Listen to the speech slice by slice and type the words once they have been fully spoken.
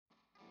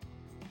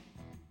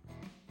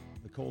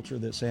culture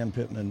that Sam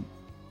Pittman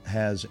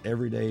has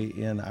every day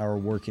in our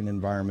working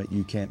environment,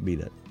 you can't beat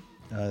it.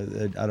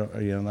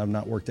 I've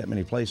not worked that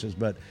many places,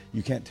 but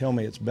you can't tell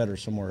me it's better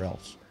somewhere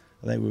else.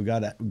 I think we've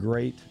got a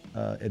great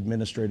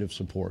administrative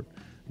support.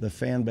 The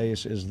fan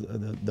base is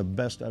the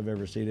best I've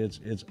ever seen.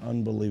 It's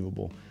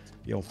unbelievable.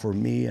 For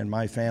me and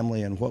my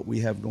family and what we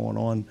have going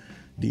on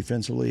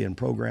defensively and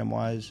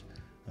program-wise,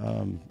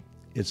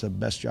 it's the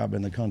best job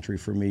in the country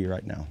for me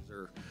right now.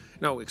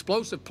 No,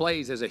 explosive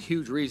plays is a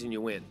huge reason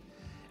you win.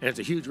 And it's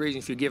a huge reason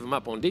if you give them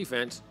up on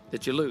defense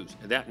that you lose.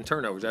 And that and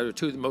turnovers. Those are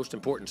two of the most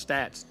important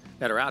stats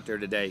that are out there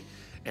today.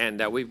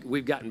 And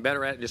we've gotten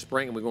better at it this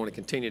spring, and we're going to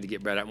continue to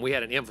get better at it. And we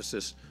had an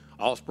emphasis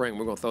all spring.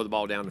 We're going to throw the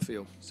ball down the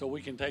field. So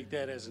we can take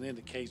that as an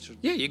indication.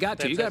 Yeah, you got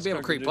to. You got to be able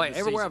to create play.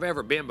 Everywhere I've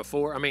ever been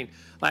before. I mean,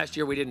 last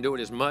year we didn't do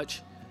it as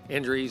much.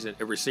 Injuries,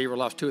 a receiver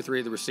lost 2 or 3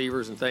 of the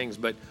receivers and things,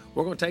 but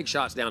we're going to take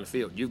shots down the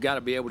field. You've got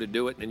to be able to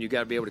do it, and you've got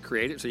to be able to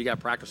create it, so you got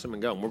to practice them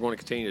and go. And we're going to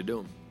continue to do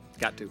them.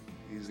 Got to.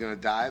 He's going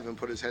to dive and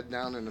put his head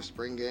down in the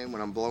spring game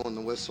when I'm blowing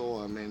the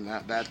whistle. I mean,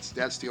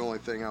 that's the only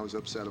thing I was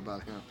upset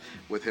about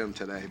with him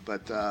today.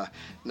 But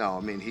no,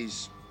 I mean,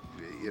 he's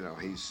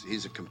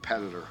a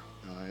competitor,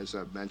 as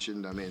I've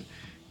mentioned. I mean,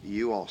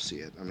 you all see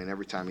it. I mean,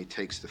 every time he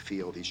takes the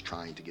field, he's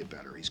trying to get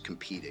better. He's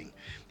competing.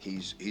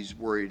 He's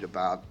worried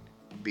about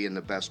being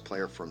the best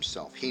player for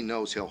himself. He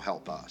knows he'll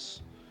help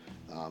us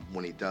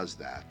when he does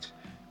that.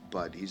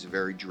 But he's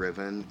very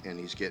driven, and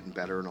he's getting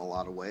better in a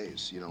lot of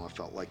ways. I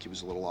felt like he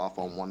was a little off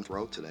on one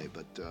throw today,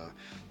 but,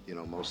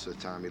 most of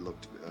the time he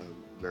looked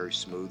very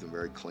smooth and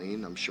very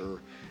clean. I'm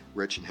sure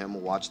Rich and him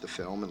will watch the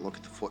film and look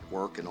at the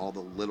footwork and all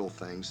the little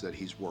things that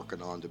he's working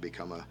on to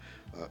become a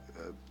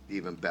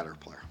even better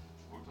player.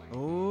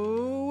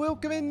 Oh,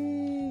 welcome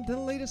in to the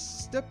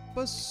latest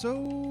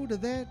episode of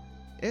that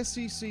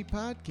SEC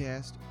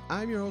podcast.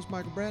 I'm your host,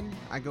 Michael Bratton.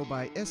 I go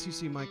by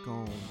SEC Mike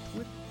on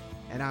Twitter.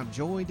 And I'm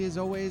joined, as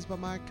always, by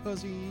my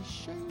cousin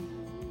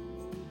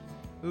Shane,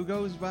 who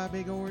goes by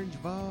Big Orange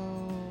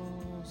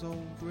Balls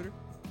on Twitter.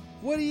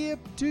 What are you up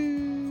to,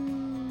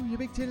 you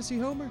big Tennessee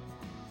homer?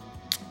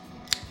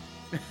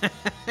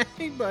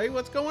 Hey, buddy,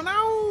 what's going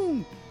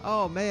on?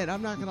 Oh, man,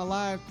 I'm not going to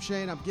lie,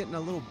 Shane. I'm getting a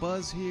little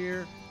buzz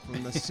here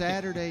from the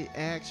Saturday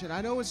action.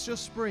 I know it's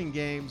just spring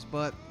games,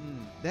 but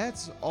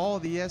that's all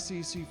the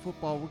SEC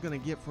football we're going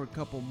to get for a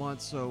couple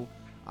months. So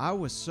I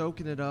was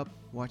soaking it up,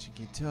 watching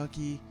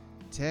Kentucky,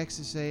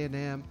 Texas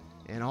A&M,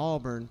 and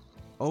Auburn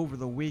over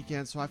the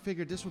weekend. So I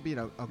figured this would be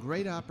a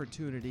great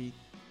opportunity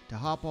to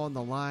hop on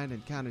the line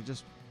and kind of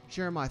just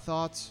share my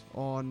thoughts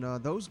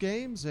on those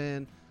games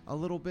and a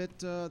little bit.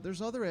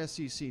 There's other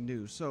SEC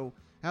news. So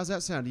how's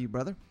that sound to you,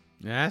 brother?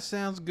 Yeah, that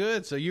sounds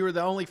good. So you were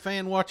the only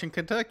fan watching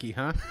Kentucky,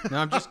 huh? No,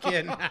 I'm just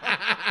kidding.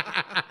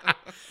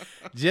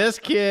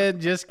 Just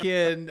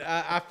kidding.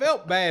 I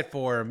felt bad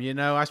for him,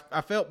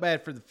 I felt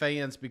bad for the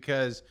fans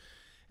because,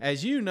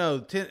 as you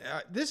know,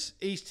 this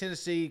East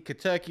Tennessee,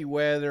 Kentucky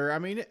weather, I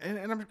mean,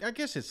 and I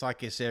guess it's like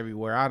this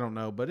everywhere. I don't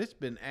know, but it's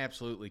been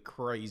absolutely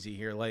crazy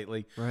here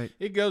lately. Right.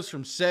 It goes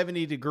from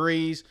 70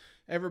 degrees.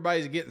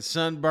 Everybody's getting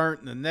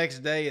sunburnt, and the next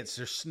day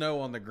there's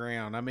snow on the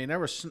ground. I mean, it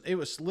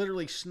was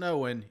literally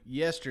snowing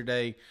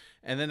yesterday,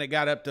 and then it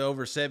got up to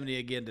over 70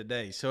 again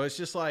today. So it's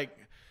just like,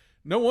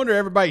 no wonder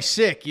everybody's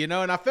sick, And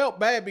I felt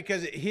bad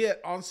because it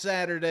hit on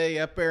Saturday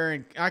up there,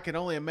 and I can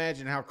only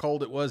imagine how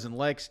cold it was in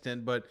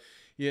Lexington, but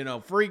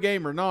free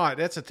game or not,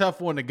 that's a tough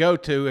one to go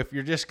to if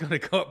you're just going to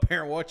go up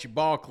there and watch your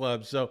ball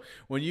club. So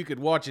when you could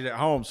watch it at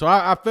home. So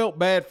I felt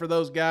bad for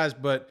those guys,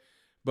 but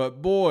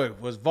boy,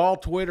 was Vol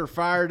Twitter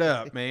fired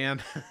up,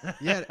 man.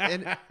 Yeah,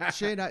 and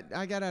Shane,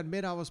 I got to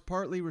admit I was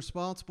partly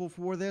responsible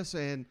for this.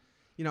 And,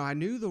 I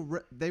knew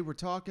they were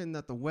talking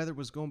that the weather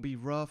was going to be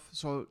rough.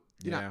 So,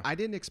 I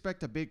didn't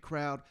expect a big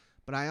crowd.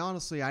 But I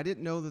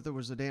didn't know that there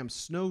was a damn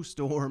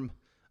snowstorm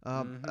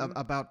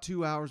about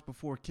 2 hours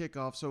before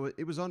kickoff, so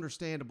it was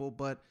understandable.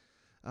 But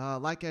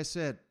like I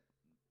said,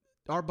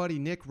 our buddy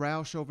Nick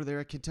Roush over there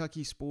at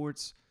Kentucky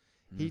Sports,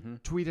 he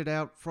tweeted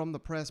out from the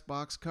press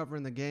box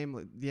covering the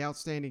game, the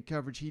outstanding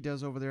coverage he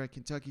does over there at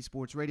Kentucky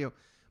Sports Radio.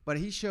 But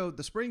he showed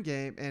the spring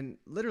game, and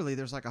literally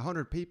there's like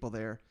 100 people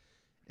there.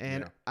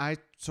 And I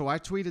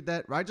tweeted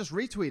that. I just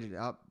retweeted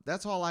it.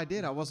 That's all I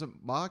did. I wasn't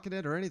mocking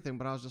it or anything,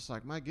 but I was just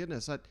like, my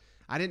goodness,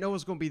 I didn't know it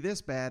was going to be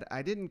this bad.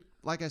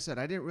 Like I said,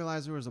 I didn't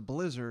realize there was a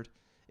blizzard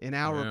an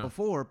hour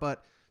before,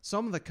 but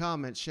some of the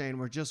comments, Shane,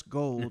 were just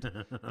gold,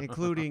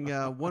 including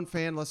one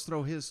fan, let's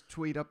throw his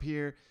tweet up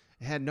here,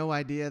 had no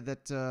idea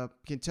that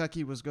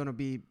Kentucky was going to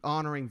be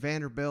honoring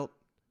Vanderbilt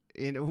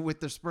with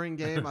the spring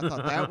game. I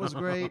thought that was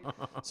great.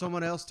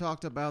 Someone else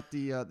talked about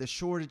the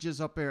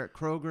shortages up there at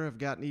Kroger have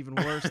gotten even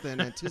worse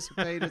than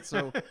anticipated.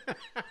 So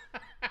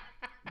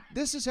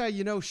this is how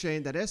you know,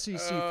 Shane, that SEC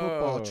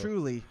football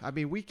truly, I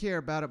mean, we care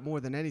about it more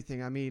than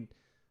anything. I mean,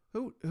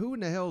 who in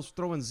the hell's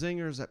throwing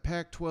zingers at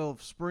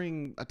Pac-12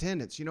 spring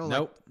attendance?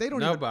 Nope, they don't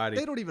nobody.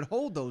 They don't even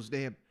hold those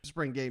damn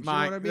spring games.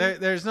 Mike, you know what I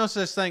mean? There's no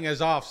such thing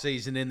as off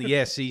season in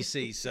the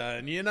SEC,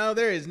 son.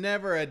 There is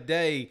never a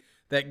day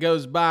that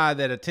goes by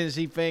that a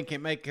Tennessee fan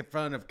can't make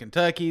fun of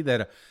Kentucky,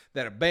 that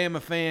a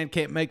Bama fan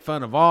can't make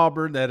fun of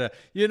Auburn,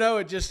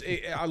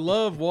 I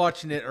love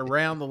watching it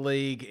around the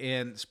league,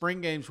 and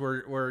spring games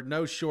were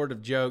no short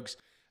of jokes.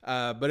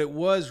 But it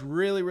was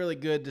really, really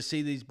good to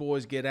see these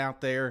boys get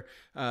out there.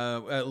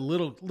 A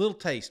little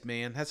taste,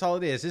 man. That's all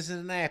it is. This is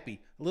an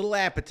appy, a little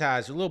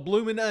appetizer, a little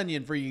blooming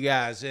onion for you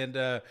guys.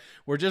 And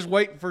we're just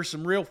waiting for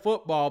some real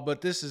football,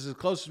 but this is as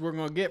close as we're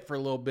going to get for a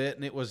little bit.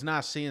 And it was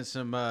nice seeing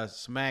some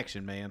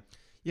action, man.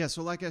 Yeah,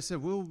 so like I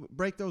said, we'll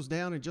break those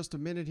down in just a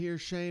minute here,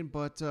 Shane.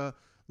 But a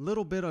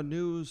little bit of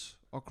news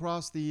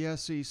across the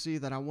SEC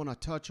that I want to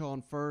touch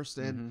on first.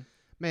 And,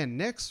 man,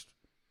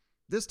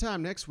 this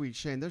time next week,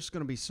 Shane, there's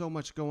going to be so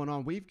much going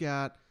on. We've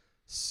got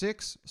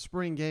 6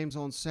 spring games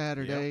on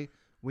Saturday. Yep.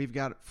 We've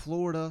got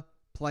Florida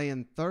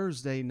playing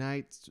Thursday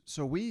night.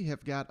 So we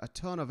have got a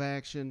ton of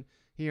action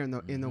here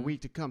in the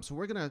week to come. So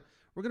we're gonna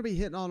be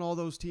hitting on all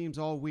those teams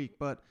all week.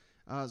 But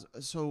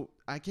so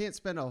I can't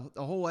spend a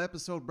whole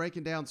episode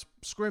breaking down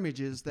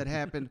scrimmages that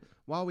happened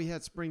while we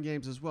had spring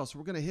games as well. So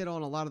we're gonna hit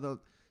on a lot of the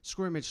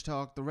scrimmage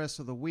talk the rest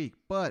of the week.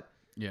 But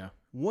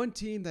one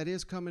team that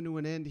is coming to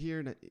an end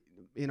here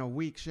in a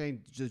week,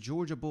 Shane, the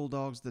Georgia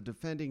Bulldogs, the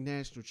defending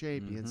national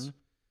champions.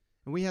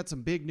 And we had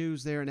some big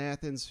news there in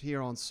Athens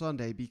here on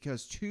Sunday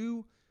because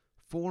 2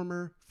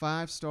 former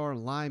 5-star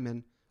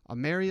linemen,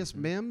 Amarius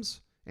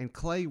Mims and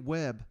Clay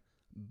Webb,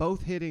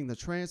 both hitting the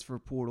transfer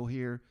portal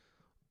here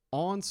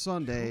on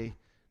Sunday.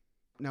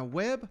 Now,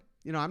 Webb,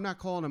 I'm not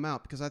calling him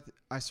out because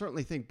I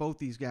certainly think both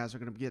these guys are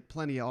going to get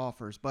plenty of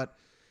offers. But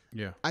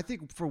I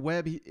think for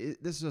Webb,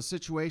 this is a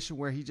situation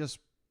where he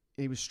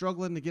was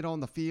struggling to get on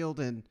the field,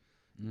 and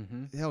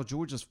hell,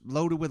 Georgia's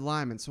loaded with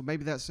linemen, so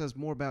maybe that says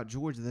more about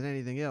Georgia than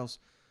anything else.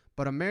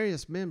 But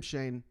Amarius Mims,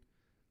 Shane,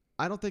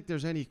 I don't think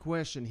there's any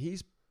question.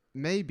 He's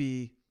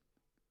maybe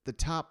the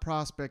top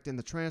prospect in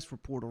the transfer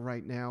portal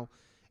right now,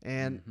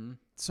 and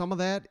some of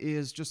that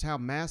is just how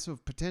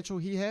massive potential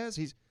he has.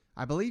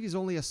 I believe he's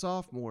only a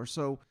sophomore,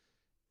 so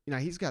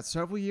he's got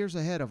several years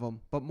ahead of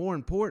him. But more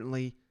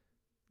importantly,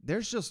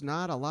 there's just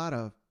not a lot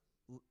of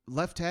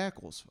left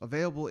tackles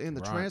available in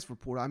the transfer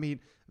portal. I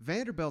mean,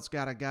 Vanderbilt's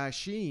got a guy,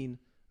 Sheen,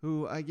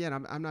 who,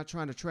 again, I'm not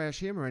trying to trash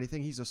him or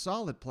anything. He's a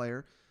solid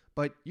player,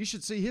 but you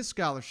should see his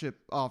scholarship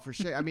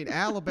offers. I mean,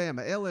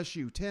 Alabama,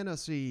 LSU,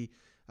 Tennessee,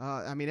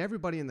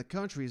 everybody in the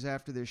country is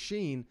after this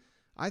Sheen.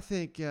 I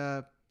think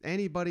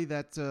anybody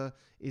that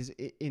is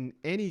in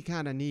any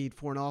kind of need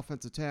for an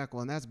offensive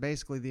tackle, and that's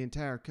basically the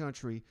entire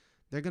country,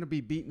 they're going to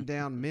be beating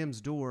down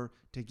Mims' door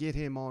to get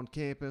him on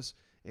campus.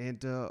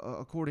 And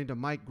according to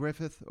Mike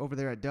Griffith over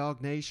there at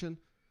Dog Nation.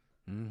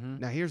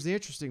 Now, here's the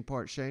interesting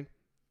part, Shane.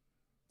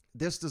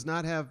 This does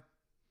not have,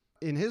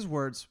 in his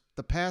words,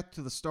 the path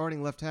to the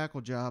starting left tackle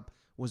job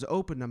was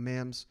open to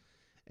Mims.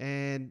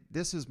 And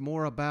this is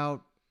more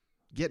about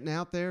getting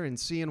out there and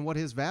seeing what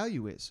his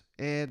value is.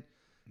 And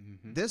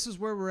this is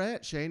where we're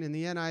at, Shane, in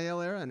the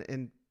NIL era.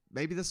 And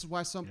maybe this is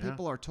why some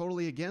people are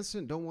totally against it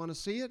and don't want to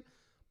see it.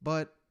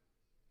 But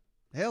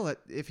hell,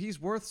 if he's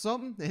worth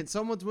something and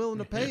someone's willing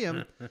to pay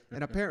him,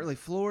 and apparently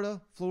Florida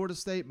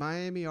State,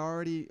 Miami are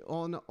already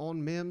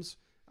on Mims,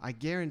 I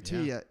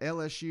guarantee you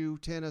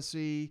LSU,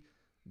 Tennessee,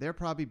 they're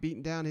probably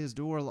beating down his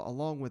door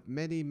along with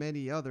many,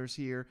 many others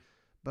here.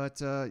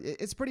 But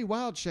it's pretty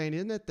wild, Shane,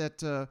 isn't it?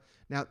 That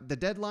now the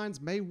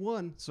deadline's May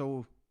 1,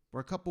 so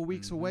we're a couple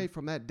weeks away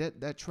from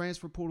that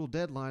transfer portal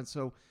deadline.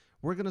 So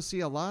we're going to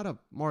see a lot of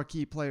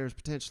marquee players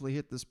potentially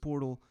hit this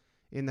portal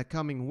in the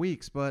coming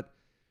weeks. But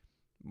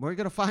we're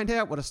going to find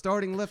out what a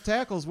starting left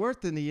tackle is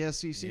worth in the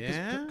SEC.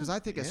 Because I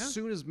think as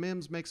soon as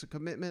Mims makes a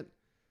commitment,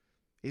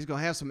 he's going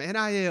to have some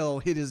NIL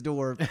hit his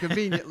door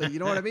conveniently. You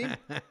know what I mean?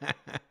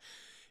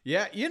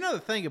 Yeah. The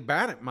thing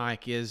about it,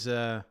 Mike, is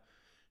I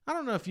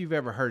don't know if you've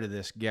ever heard of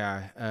this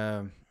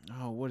guy.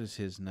 What is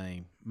his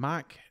name?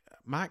 Mike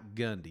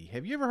Gundy.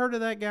 Have you ever heard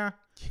of that guy?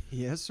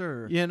 Yes,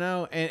 sir.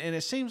 And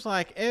it seems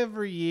like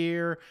every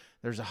year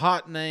there's a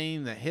hot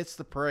name that hits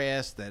the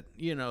press that,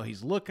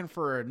 he's looking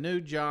for a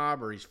new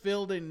job or he's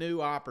fielding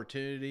new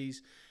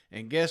opportunities.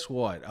 And guess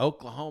what?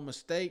 Oklahoma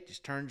State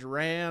just turns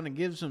around and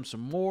gives him some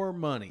more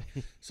money.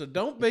 So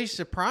don't be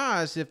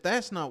surprised if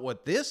that's not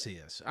what this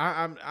is.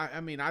 I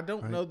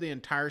don't know the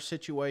entire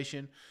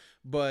situation,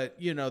 but,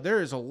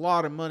 there is a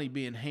lot of money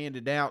being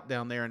handed out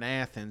down there in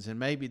Athens, and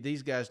maybe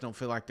these guys don't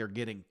feel like they're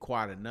getting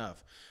quite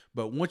enough.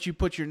 But once you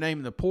put your name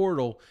in the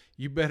portal,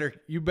 you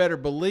better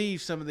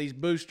believe some of these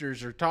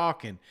boosters are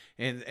talking,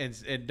 and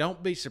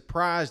don't be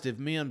surprised if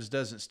Mims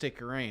doesn't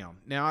stick around.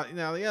 Now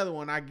the other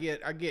one, I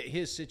get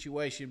his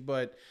situation,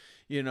 but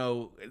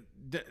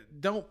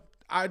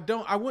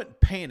I wouldn't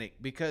panic,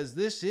 because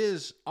this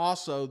is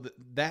also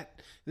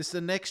this is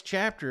the next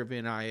chapter of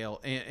NIL,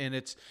 and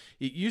it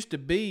used to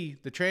be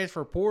the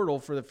transfer portal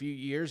for the few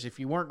years. If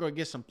you weren't going to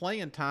get some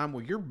playing time,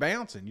 well, you're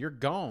bouncing, you're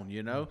gone.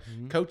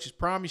 Coaches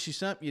promise you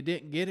something, you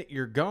didn't get it,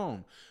 you're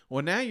gone.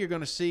 Well, now you're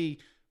going to see,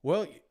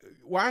 well,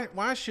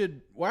 why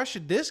should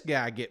this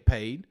guy get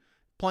paid?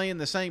 playing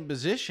the same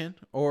position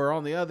or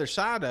on the other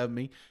side of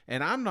me,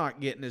 and I'm not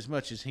getting as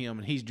much as him,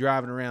 and he's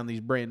driving around these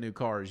brand new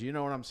cars. You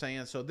know what I'm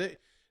saying? So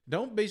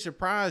don't be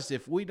surprised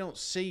if we don't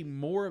see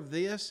more of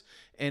this.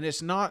 And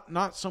it's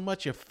not so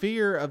much a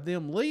fear of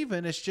them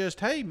leaving. It's just,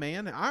 hey,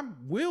 man, I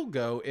will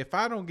go if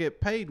I don't get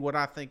paid what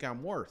I think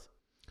I'm worth.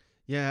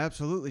 Yeah,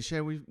 absolutely,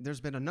 Shane. There's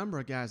been a number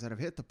of guys that have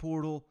hit the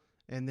portal,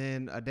 and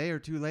then a day or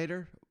two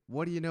later,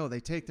 what do you know? They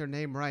take their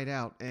name right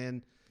out.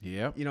 And,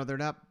 yeah, you know, they're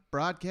not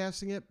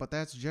broadcasting it, but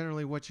that's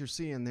generally what you're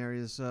seeing there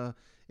is an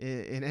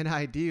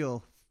NIL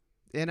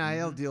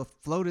deal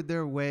floated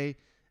their way.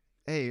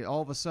 Hey,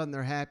 all of a sudden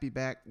they're happy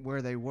back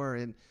where they were.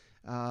 And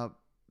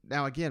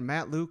now, again,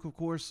 Matt Luke, of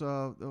course,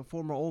 the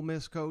former Ole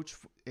Miss coach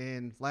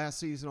and last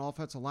season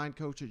offensive line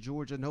coach at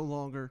Georgia, no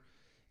longer,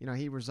 you know,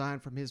 he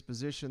resigned from his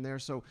position there.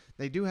 So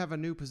they do have a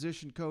new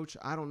position coach.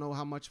 I don't know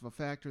how much of a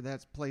factor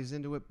that plays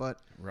into it,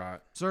 but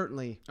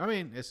certainly. I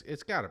mean,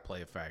 it's got to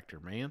play a factor,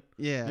 man.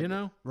 Yeah. You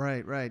know?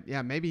 Right.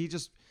 Yeah, maybe he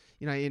just,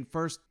 you know, in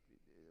first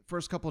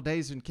couple of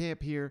days in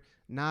camp here,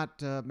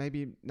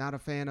 maybe not a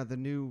fan of the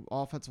new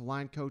offensive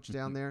line coach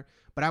down there.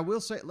 But I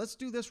will say, let's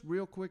do this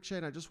real quick,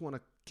 Shane. I just want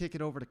to kick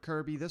it over to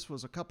Kirby. This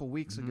was a couple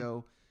weeks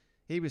ago.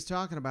 He was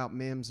talking about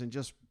Mims and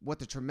just what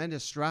the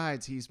tremendous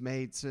strides he's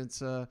made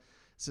since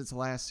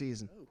last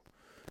season.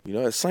 You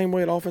know, it's the same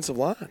way at offensive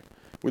line.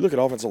 We look at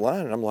offensive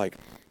line, and I'm like,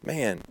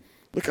 man,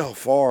 look how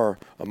far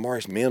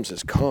Amarius Mims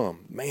has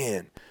come.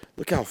 Man,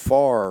 look how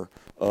far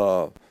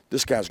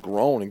this guy's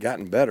grown and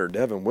gotten better.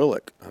 Devin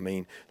Willock. I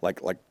mean, like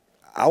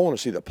I want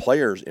to see the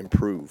players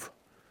improve.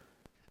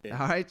 Yeah.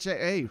 All right,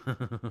 hey,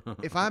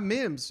 if I'm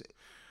Mims,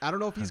 I don't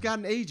know if he's got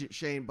an agent,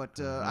 Shane, but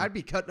I'd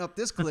be cutting up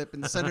this clip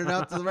and sending it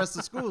out to the rest of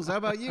the schools. How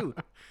about you?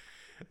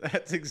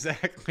 That's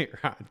exactly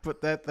right.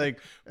 Put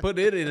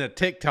it in a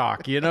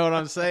TikTok. You know what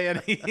I'm saying?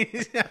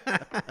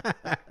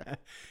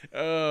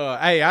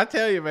 Hey, I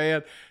tell you,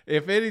 man,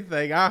 if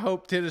anything, I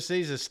hope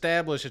Tennessee's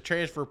established a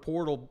transfer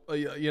portal,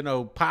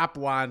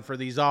 pipeline for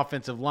these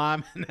offensive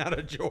linemen out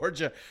of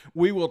Georgia.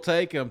 We will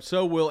take them.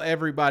 So will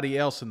everybody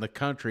else in the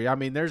country. I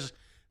mean, there's,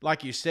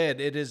 like you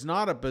said, it is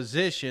not a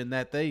position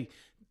that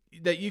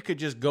you could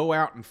just go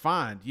out and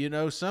find. You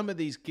know, some of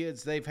these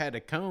kids, they've had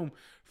to comb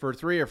for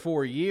 3 or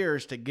 4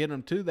 years to get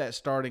them to that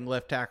starting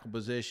left tackle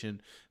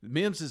position.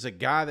 Mims is a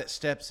guy that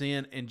steps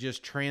in and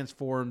just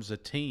transforms a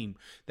team,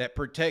 that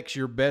protects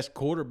your best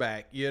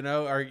quarterback,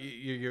 or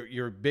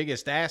your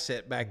biggest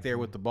asset back there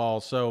with the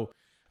ball. So,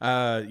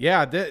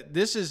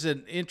 this is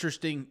an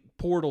interesting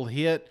portal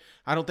hit.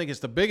 I don't think it's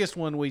the biggest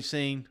one we've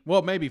seen.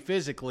 Well, maybe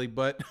physically,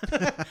 but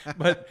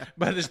but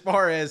as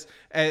far as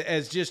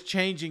just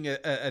changing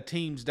a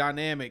team's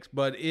dynamics,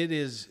 but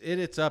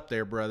it's up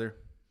there, brother.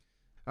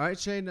 All right,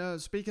 Shane,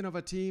 speaking of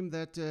a team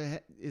that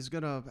is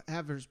going to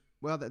have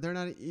they're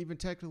not even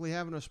technically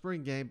having a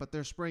spring game, but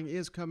their spring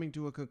is coming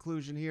to a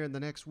conclusion here in the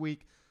next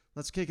week.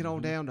 Let's kick it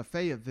on down to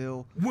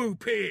Fayetteville. Woo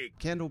pig!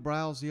 Kendall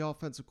Browse, the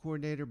offensive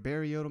coordinator,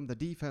 Barry Odom, the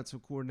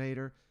defensive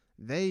coordinator.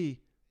 They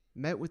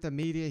met with the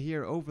media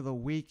here over the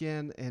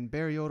weekend, and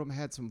Barry Odom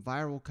had some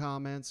viral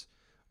comments.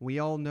 We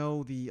all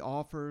know the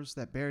offers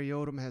that Barry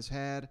Odom has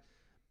had.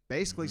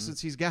 Basically, since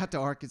he's got to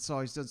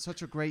Arkansas, he's done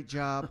such a great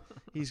job.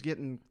 He's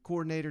getting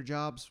coordinator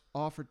jobs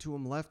offered to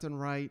him left and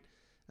right.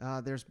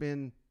 There's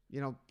been,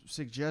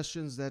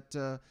 suggestions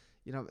that,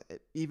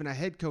 even a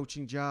head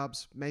coaching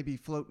jobs may be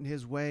floating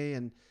his way,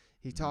 and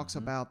he talks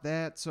about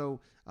that. So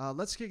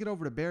let's kick it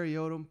over to Barry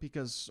Odom,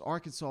 because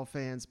Arkansas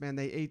fans, man,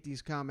 they ate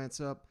these comments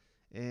up,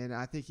 and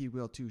I think he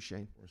will too,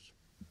 Shane.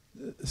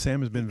 Sam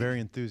has been very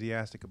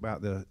enthusiastic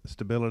about the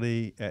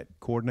stability at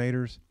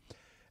coordinators.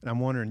 And I'm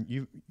wondering,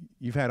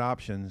 you've had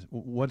options.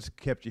 What's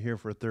kept you here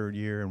for a third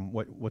year, and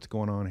what's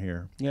going on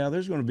here? Yeah,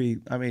 there's going to be.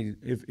 I mean,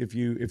 if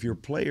your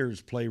players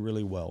play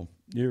really well,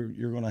 you're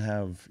going to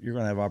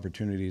have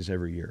opportunities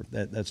every year.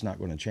 That's not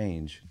going to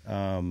change.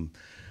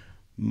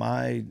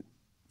 My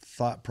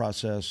thought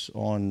process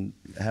on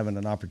having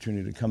an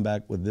opportunity to come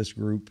back with this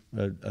group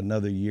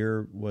another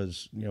year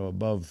was,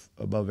 above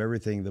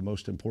everything, the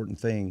most important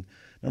thing.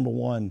 Number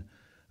one,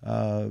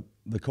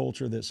 the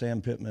culture that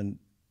Sam Pittman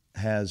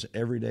has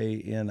every day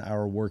in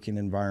our working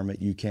environment,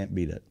 you can't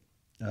beat it.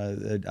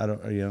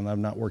 I've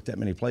not worked that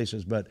many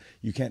places, but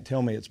you can't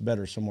tell me it's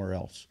better somewhere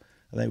else.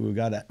 I think we've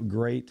got a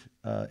great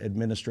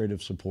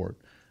administrative support.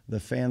 The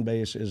fan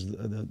base is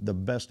the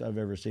best I've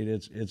ever seen.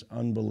 It's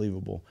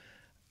unbelievable.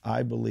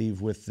 I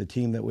believe with the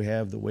team that we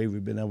have, the way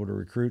we've been able to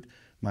recruit,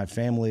 my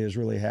family is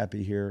really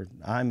happy here.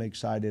 I'm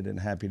excited and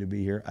happy to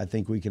be here. I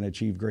think we can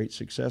achieve great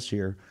success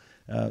here.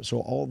 So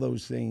all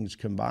those things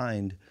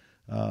combined,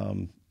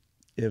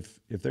 if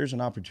there's an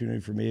opportunity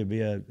for me to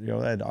be I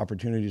had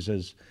opportunities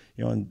as,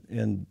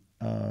 in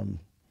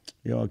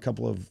a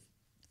couple of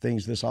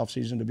things this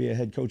offseason to be a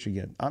head coach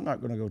again. I'm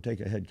not going to go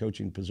take a head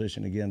coaching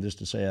position again just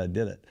to say I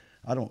did it.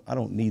 I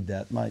don't need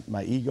that.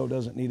 My ego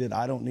doesn't need it.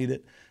 I don't need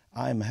it.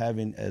 I'm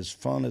having as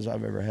fun as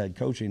I've ever had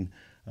coaching,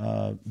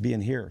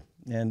 being here.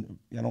 And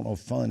I don't know if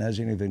fun has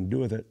anything to do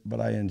with it, but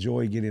I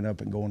enjoy getting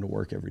up and going to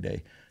work every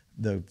day.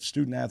 The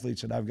student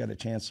athletes that I've got a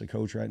chance to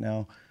coach right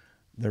now,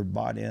 They're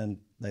bought in.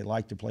 They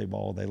like to play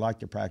ball. They like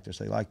to practice.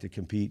 They like to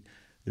compete.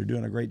 They're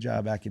doing a great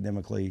job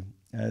academically.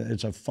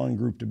 It's a fun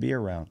group to be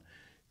around.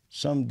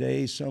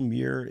 Someday, some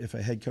year, if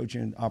a head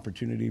coaching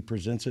opportunity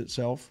presents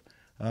itself,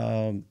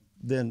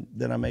 then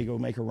I may go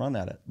make a run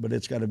at it. But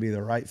it's got to be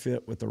the right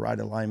fit with the right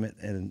alignment.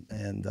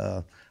 And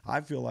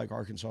I feel like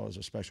Arkansas is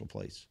a special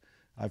place.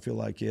 I feel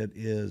like it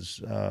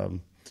is,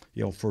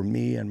 for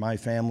me and my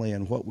family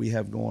and what we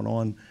have going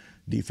on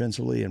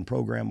defensively and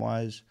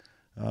program-wise,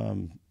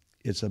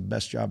 it's the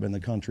best job in the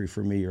country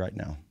for me right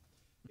now.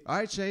 All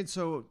right, Shane.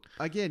 So,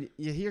 again,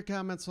 you hear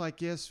comments like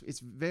this. It's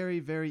very,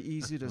 very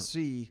easy to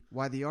see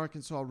why the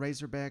Arkansas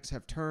Razorbacks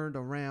have turned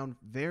around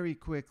very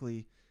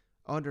quickly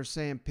under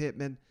Sam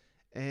Pittman.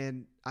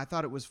 And I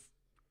thought it was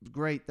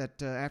great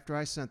that after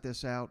I sent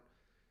this out,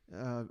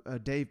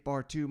 Dave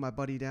Bartu, my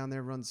buddy down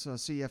there, runs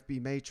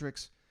CFB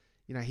Matrix.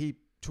 He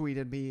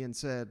tweeted me and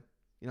said,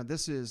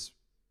 this is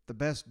the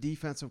best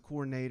defensive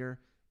coordinator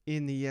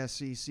in the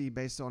SEC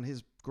based on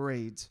his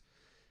grades.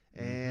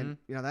 And,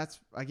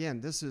 that's,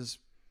 again, this is,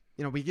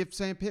 we give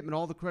Sam Pittman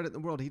all the credit in the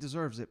world. He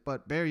deserves it.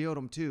 But Barry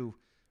Odom, too,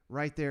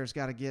 right there has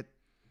got to get,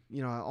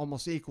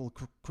 almost equal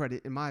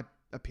credit, in my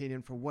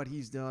opinion, for what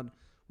he's done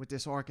with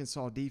this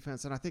Arkansas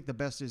defense. And I think the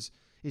best is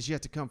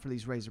yet to come for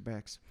these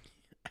Razorbacks.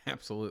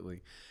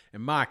 Absolutely.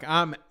 And Mike,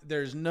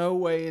 there's no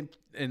way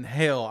in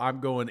hell I'm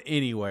going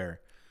anywhere.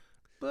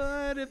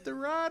 But if the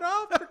right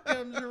offer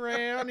comes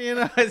around,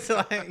 it's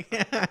like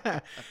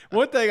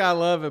one thing I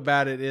love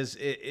about it is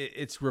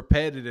it's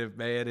repetitive,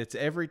 man. It's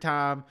every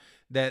time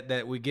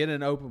that we get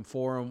an open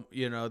forum,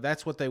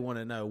 that's what they want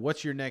to know.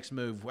 What's your next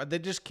move? They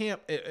just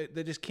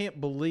can't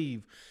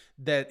believe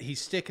that he's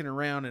sticking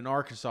around in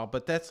Arkansas.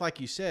 But that's, like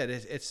you said,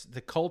 it's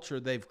the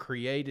culture they've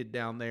created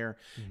down there.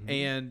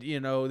 And,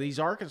 these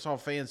Arkansas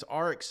fans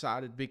are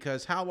excited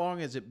because how long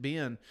has it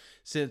been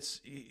since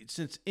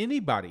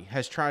anybody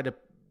has tried to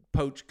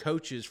poach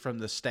coaches from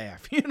the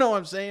staff? You know what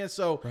I'm saying?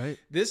 So right.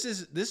 This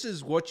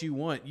is what you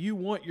want. You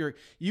want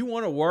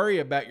to worry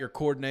about your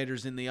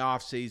coordinators in the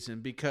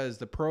offseason because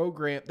the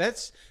program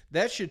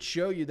that should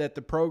show you that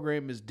the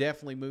program is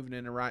definitely moving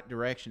in the right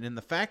direction. And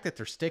the fact that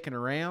they're sticking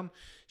around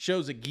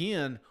shows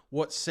again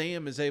what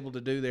Sam is able to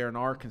do there in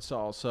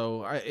Arkansas.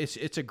 So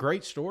it's a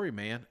great story,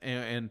 man,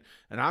 and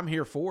I'm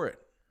here for it.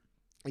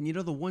 And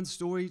the one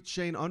story,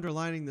 Shane,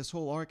 underlining this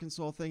whole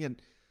Arkansas thing,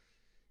 and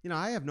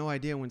I have no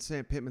idea when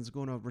Sam Pittman's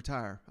going to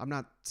retire. I'm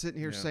not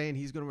sitting here saying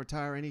he's going to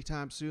retire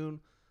anytime soon,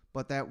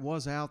 but that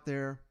was out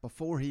there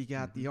before he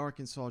got the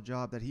Arkansas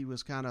job that he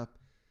was kind of,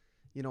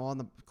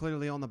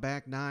 clearly on the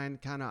back nine,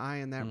 kind of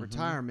eyeing that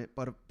retirement.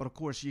 But of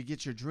course, you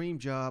get your dream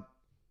job,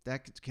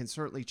 that can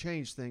certainly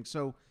change things.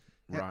 So,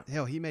 right.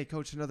 Hell, he may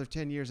coach another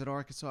 10 years at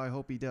Arkansas. I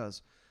hope he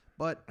does.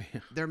 But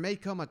there may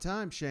come a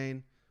time,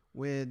 Shane,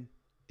 when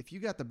if you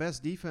got the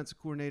best defensive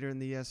coordinator in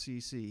the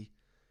SEC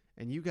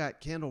and you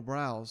got Kendall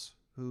Browse,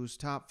 who's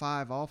top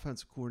 5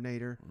 offensive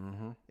coordinator,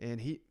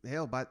 and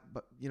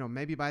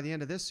maybe by the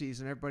end of this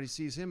season, everybody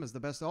sees him as the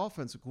best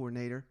offensive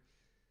coordinator.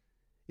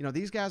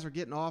 These guys are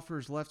getting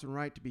offers left and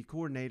right to be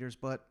coordinators,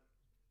 but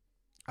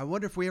I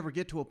wonder if we ever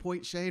get to a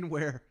point, Shane,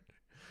 where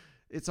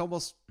it's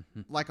almost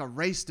like a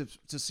race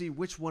to see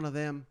which one of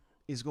them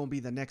is going to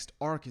be the next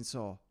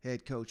Arkansas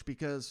head coach,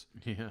 because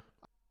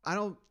I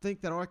don't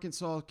think that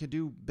Arkansas could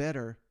do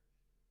better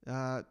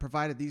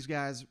provided these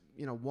guys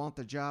want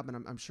the job,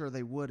 and I'm sure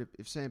they would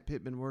if Sam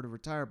Pittman were to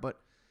retire. But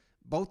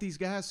both these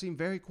guys seem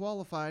very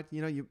qualified.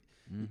 You'd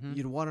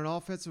want an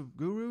offensive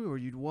guru, or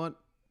you'd want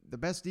the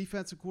best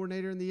defensive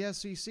coordinator in the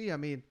SEC. I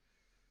mean,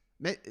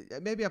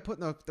 maybe I'm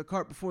putting the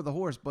cart before the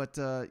horse, but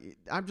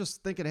I'm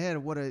just thinking ahead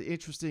of what an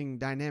interesting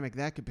dynamic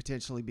that could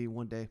potentially be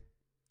one day.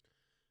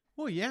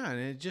 Well, yeah, and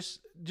it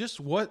just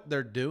what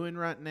they're doing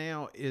right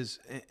now is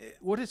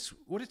what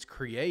it's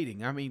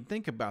creating. I mean,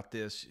 think about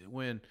this.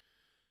 When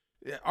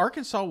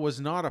Arkansas was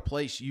not a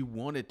place you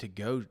wanted to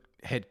go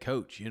head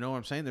coach. You know what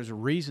I'm saying? There's a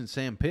reason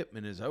Sam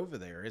Pittman is over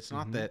there. It's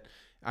not that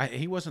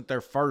he wasn't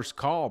their first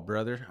call,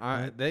 brother.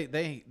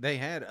 They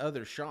had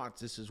other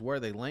shots. This is where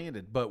they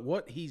landed. But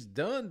what he's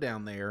done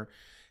down there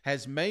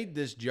has made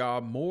this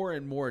job more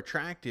and more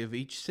attractive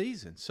each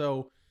season.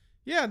 So,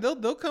 yeah,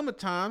 there'll come a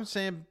time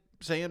Sam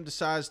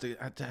decides to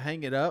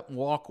hang it up and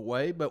walk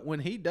away. But when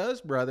he does,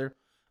 brother,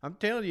 I'm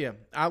telling you,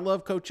 I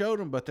love Coach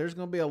Odom, but there's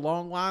going to be a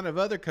long line of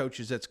other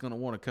coaches that's going to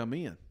want to come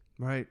in.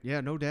 Right. Yeah,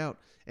 no doubt.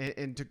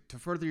 And to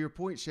further your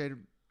point, Shade,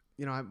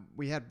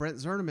 we had Brent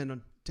Zerneman, a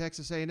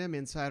Texas A&M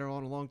insider,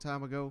 on a long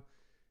time ago.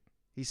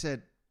 He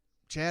said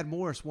Chad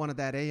Morris wanted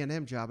that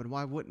A&M job, and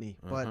why wouldn't he?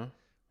 But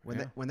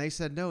when they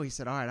said no, he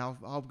said, "All right,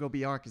 I'll go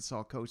be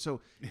Arkansas coach."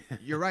 So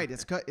you're right.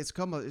 It's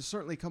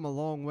certainly come a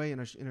long way in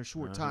a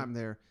short time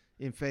there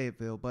in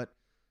Fayetteville. But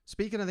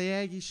speaking of the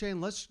Aggies, Shane,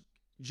 let's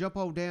jump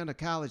on down to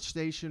College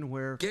Station,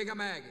 where the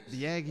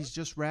Aggies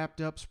just wrapped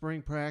up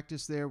spring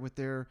practice there with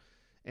their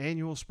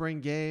annual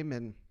spring game.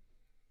 And,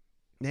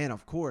 man,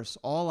 of course,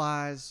 all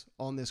eyes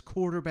on this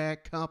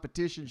quarterback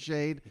competition,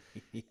 Shade.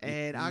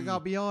 And I got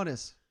to be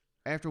honest,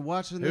 after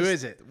watching this. Who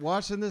is it?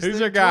 Watching this. Who's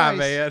their guy,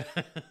 man?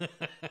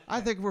 I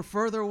think we're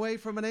further away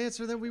from an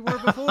answer than we were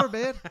before,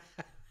 man.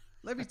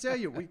 Let me tell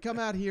you, we come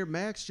out here,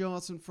 Max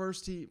Johnson,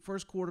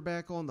 first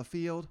quarterback on the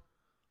field.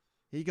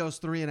 He goes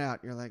 3 and out.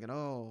 You're thinking,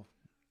 oh,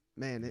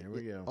 man, Here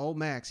we go. Old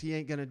Max, he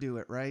ain't going to do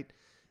it, right?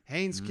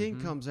 Haynes King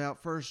comes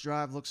out, first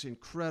drive, looks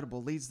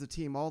incredible, leads the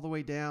team all the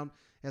way down,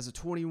 has a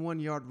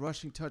 21-yard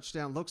rushing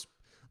touchdown, looks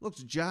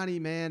Johnny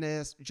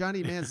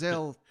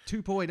Manziel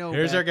 2.0.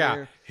 Here's our guy.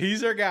 there.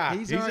 He's our guy.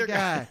 He's our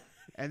guy.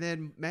 And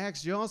then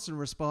Max Johnson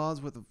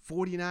responds with a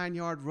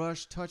 49-yard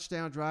rush,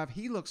 touchdown drive.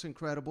 He looks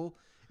incredible.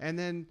 And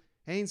then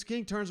Haynes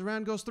King turns around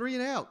and goes 3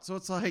 and out. So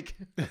it's like,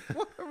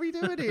 what are we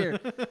doing here?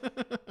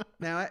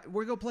 Now,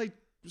 we're going to play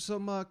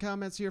some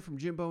comments here from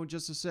Jimbo in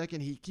just a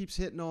second. He keeps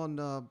hitting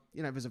on,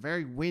 it was a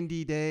very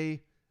windy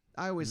day.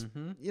 I always,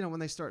 when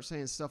they start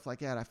saying stuff like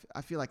that,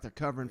 I feel like they're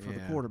covering for the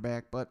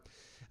quarterback. But,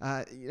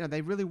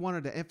 they really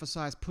wanted to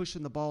emphasize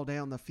pushing the ball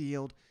down the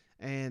field.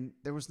 And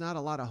there was not a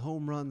lot of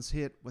home runs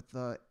hit with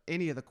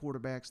any of the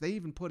quarterbacks. They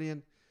even put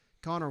in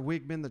Connor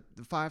Wigman, the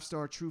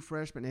 5-star true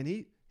freshman, and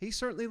he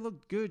certainly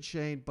looked good,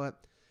 Shane.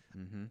 But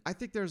I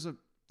think there's a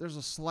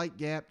slight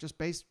gap just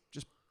based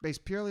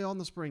purely on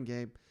the spring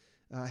game.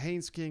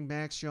 Haynes King,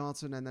 Max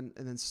Johnson, and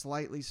then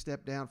slightly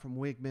step down from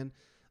Wigman.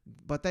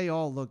 But they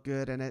all look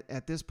good. And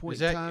at this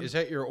point in time, is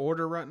that your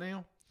order right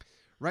now?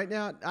 Right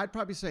now, I'd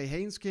probably say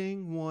Haynes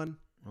King 1,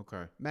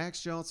 Okay,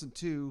 Max Johnson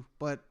 2,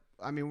 but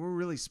I mean, we're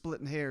really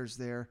splitting hairs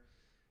there.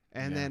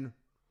 And then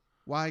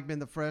Weigman,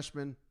 the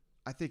freshman,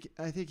 I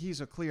think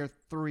he's a clear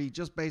 3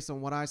 just based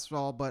on what I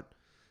saw. But,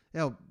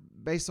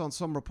 based on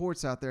some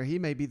reports out there, he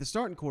may be the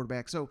starting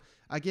quarterback. So,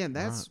 again,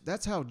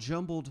 that's how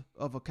jumbled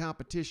of a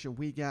competition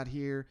we got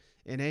here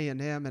in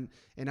A&M.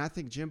 And I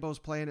think Jimbo's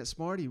playing it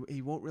smart.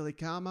 He won't really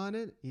comment on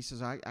it. He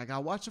says, I got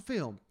to watch the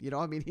film.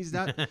 He's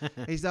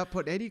not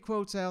putting any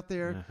quotes out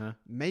there.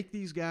 Make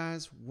these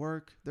guys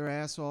work their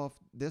ass off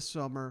this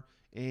summer.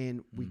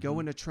 And we go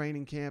into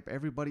training camp.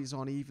 Everybody's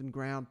on even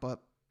ground. But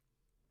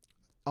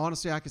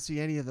honestly, I could see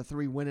any of the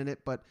 3 winning it.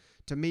 But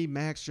to me,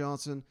 Max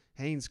Johnson,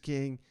 Haynes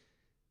King,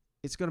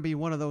 it's going to be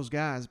one of those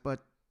guys.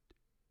 But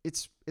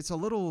it's a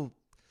little,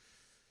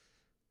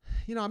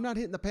 I'm not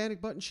hitting the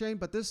panic button, Shane.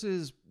 But this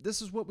is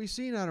what we've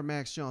seen out of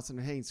Max Johnson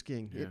and Haynes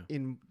King. Yeah.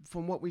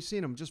 From what we've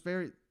seen them, just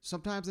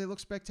sometimes they look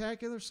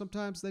spectacular.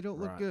 Sometimes they don't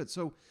look good.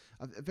 So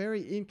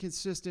very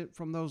inconsistent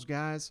from those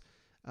guys.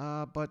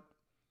 But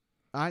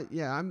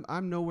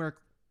I'm nowhere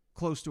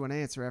close to an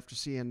answer after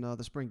seeing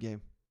the spring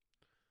game.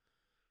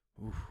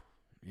 Oof.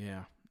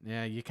 Yeah.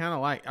 You kind of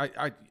like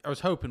I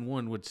was hoping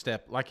one would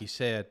step, like you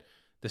said,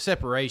 the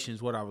separation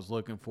is what I was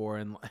looking for,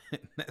 and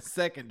that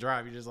second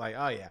drive, you're just like,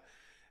 oh yeah,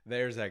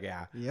 there's our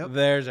guy. Yep.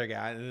 There's our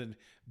guy. And then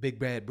Big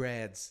Bad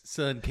Brad's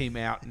son came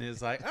out and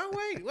is like, oh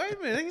wait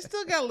a minute, he's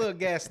still got a little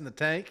gas in the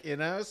tank,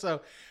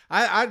 So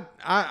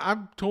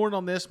I'm torn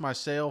on this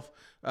myself,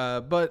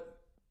 but.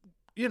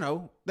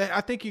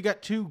 I think you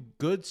got 2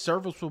 good,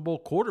 serviceable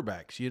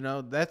quarterbacks.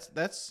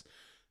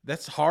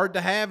 That's hard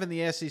to have in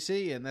the SEC,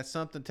 and that's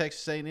something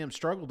Texas A&M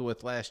struggled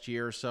with last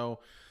year. So,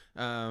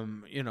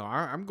 I'm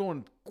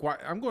going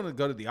to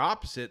go to the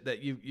opposite.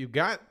 That you've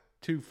got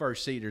 2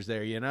 first-seeders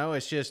there.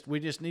 It's just we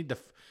need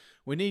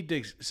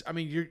to. I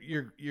mean,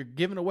 you're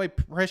giving away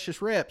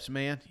precious reps,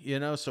 man.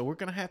 So we're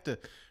gonna have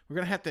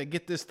to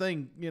get this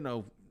thing,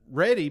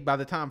 ready by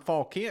the time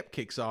fall camp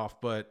kicks off.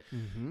 But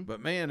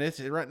man,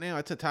 right now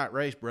it's a tight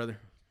race, brother.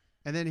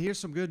 And then here's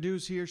some good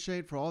news here,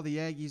 Shane, for all the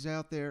Aggies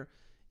out there.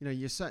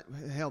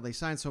 They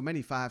signed so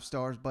many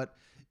 5-stars, but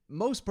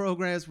most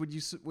programs, when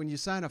you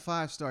sign a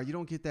 5-star, you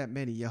don't get that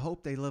many. You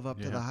hope they live up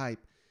to the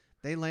hype.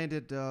 They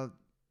landed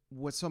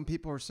what some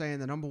people are saying,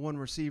 the number 1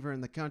 receiver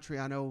in the country.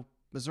 I know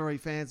Missouri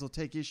fans will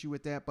take issue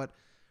with that, but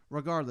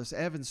regardless,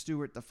 Evan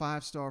Stewart, the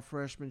 5-star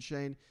freshman,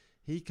 Shane,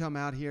 he come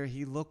out here,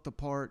 he looked the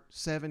part,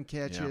 7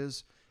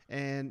 catches. Yeah.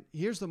 And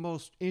here's the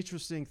most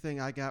interesting thing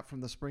I got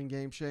from the spring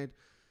game, Shane.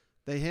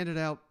 They handed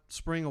out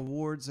spring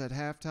awards at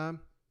halftime.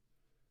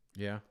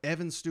 Yeah.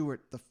 Evan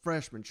Stewart, the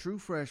freshman, true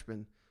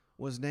freshman,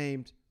 was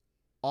named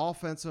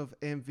offensive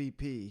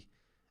MVP.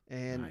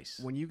 And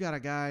when you got a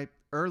guy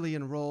early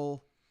in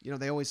role,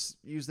 they always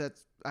use that.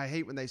 I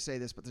hate when they say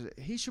this, but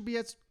he should be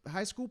at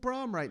high school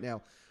prom right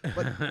now.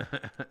 But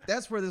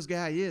that's where this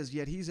guy is,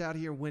 yet he's out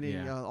here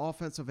winning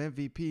offensive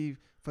MVP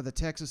for the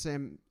Texas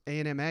A&M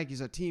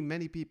Aggies, a team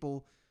many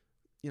people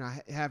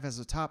have as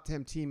a top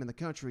 10 team in the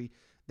country.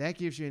 That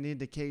gives you an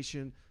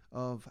indication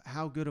of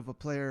how good of a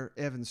player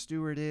Evan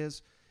Stewart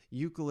is.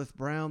 Euclid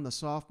Brown, the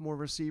sophomore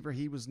receiver,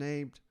 he was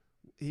named.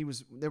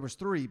 There was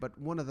 3, but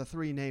one of the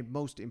 3 named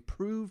most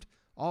improved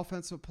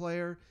offensive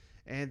player.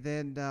 And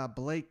then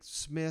Blake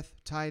Smith,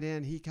 tight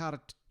end, he caught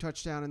a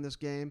touchdown in this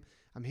game.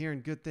 I'm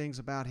hearing good things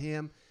about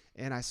him.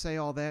 And I say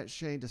all that,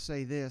 Shane, to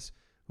say this.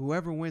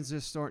 Whoever wins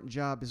this starting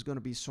job is going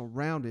to be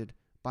surrounded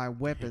by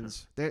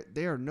weapons.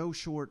 There are no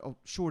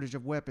shortage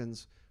of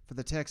weapons for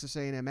the Texas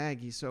A&M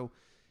Aggies. So,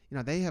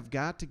 they have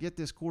got to get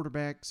this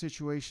quarterback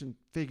situation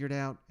figured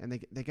out, and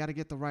they got to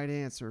get the right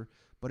answer.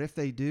 But if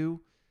they do,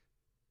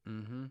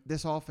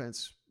 this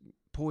offense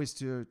poised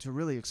to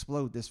really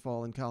explode this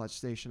fall in College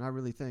Station. I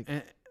really think.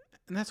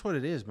 And that's what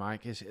it is,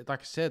 Mike. It's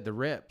like I said, the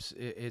reps.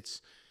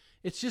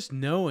 It's just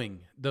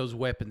knowing those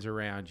weapons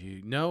around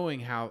you, knowing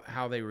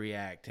how they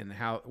react and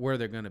where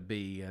they're going to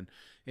be, and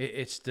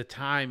it's the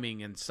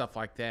timing and stuff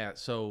like that.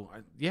 So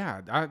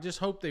yeah, I just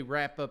hope they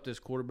wrap up this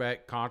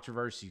quarterback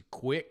controversy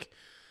quick,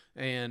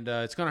 and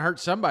it's going to hurt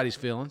somebody's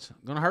feelings,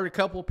 going to hurt a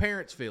couple of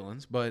parents'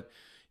 feelings, but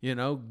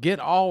get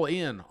all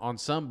in on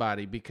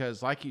somebody,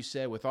 because like you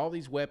said, with all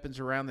these weapons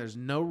around, there's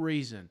no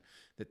reason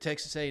that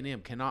Texas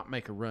A&M cannot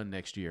make a run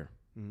next year.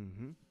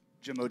 Mm-hmm.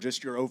 Jimbo,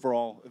 just your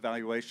overall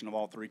evaluation of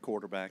all three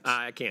quarterbacks.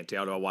 I can't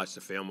tell till I watch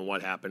the film and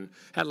what happened.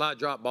 Had a lot of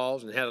drop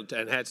balls and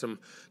had some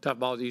tough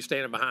balls. You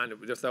standing behind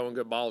just throwing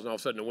good balls, and all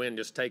of a sudden the wind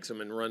just takes them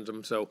and runs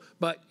them. So,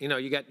 but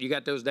you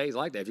got those days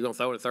like that. If you're gonna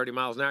throw it at 30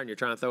 miles an hour and you're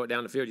trying to throw it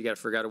down the field, you got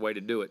to figure out a way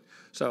to do it.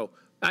 So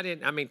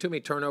too many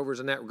turnovers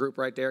in that group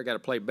right there. Got to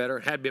play better.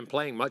 Had been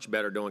playing much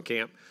better during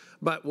camp,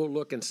 but we'll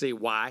look and see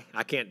why.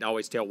 I can't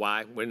always tell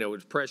why, when it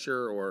was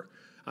pressure, or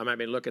I might have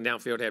been looking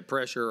downfield, had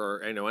pressure,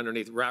 or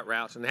underneath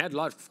routes, and they had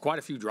quite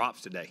a few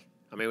drops today.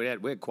 I mean, we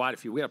had quite a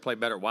few. We had to play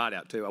better wide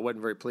out too. I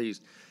wasn't very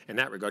pleased in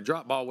that regard.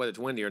 Drop ball, whether it's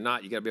windy or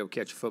not, you got to be able to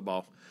catch a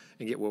football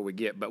and get where we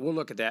get. But we'll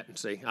look at that and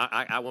see.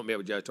 I won't be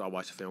able to judge till I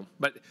watch the film.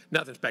 But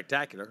nothing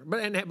spectacular.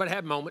 But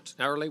had moments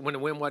early when the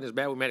wind wasn't as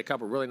bad. We made a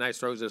couple of really nice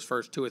throws those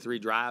first 2 or 3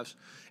 drives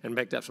and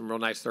picked up some real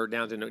nice third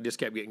downs, and it just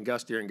kept getting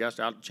gustier and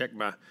gustier. I'll check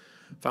my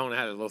phone. I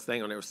had a little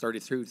thing on there. It was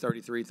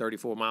 33,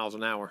 34 miles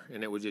an hour,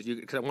 and it was just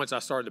because once I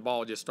started the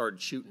ball, it just started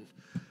shooting,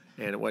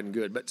 and it wasn't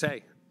good. But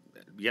say,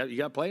 you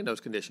got to play in those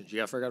conditions. You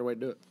got to figure out a way to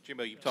do it.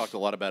 Jimbo, you've talked a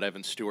lot about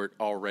Evan Stewart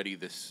already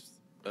this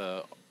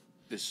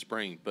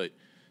spring, but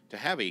to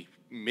have a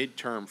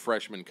midterm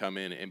freshman come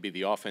in and be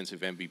the offensive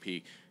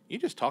MVP, you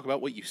just talk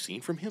about what you've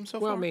seen from him so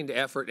far? Well, I mean, the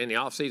effort in the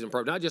offseason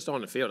program, not just on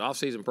the field,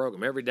 offseason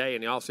program. Every day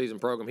in the offseason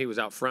program, he was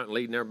out front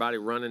leading everybody,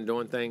 running,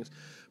 doing things.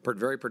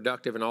 Very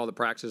productive in all the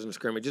practices and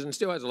scrimmages, and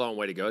still has a long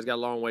way to go. He's got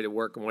a long way to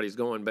work on what he's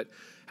going, but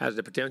has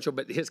the potential.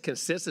 But his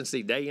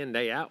consistency day in,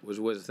 day out was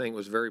the thing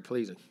was very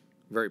pleasing.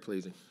 Very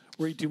pleasing.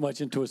 Read too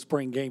much into a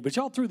spring game, but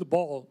y'all threw the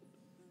ball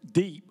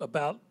deep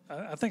about,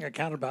 I think I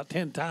counted about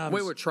 10 times.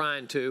 We were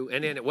trying to,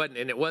 and then it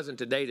wasn't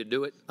today to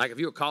do it. Like if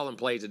you were calling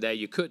plays today,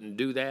 you couldn't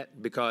do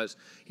that because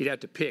he'd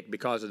have to pick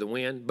because of the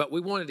wind. But we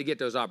wanted to get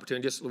those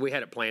opportunities. We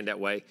had it planned that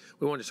way.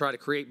 We wanted to try to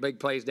create big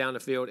plays down the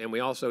field, and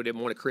we also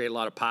didn't want to create a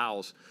lot of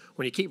piles.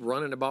 When you keep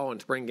running the ball in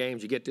spring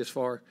games, you get this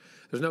far,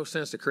 there's no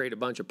sense to create a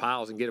bunch of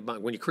piles and get a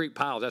bunch. When you create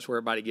piles, that's where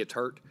everybody gets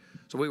hurt.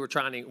 So we were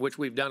trying to, which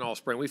we've done all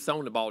spring. We've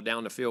thrown the ball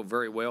down the field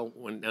very well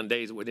on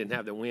days that we didn't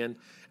have the wind,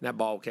 and that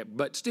ball kept.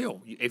 But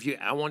still,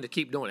 I wanted to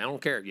keep doing it. I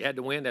don't care if you had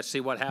the wind. Let's see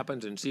what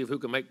happens and see if who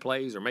can make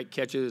plays or make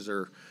catches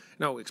or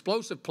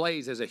explosive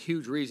plays is a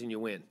huge reason you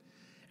win,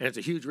 and it's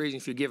a huge reason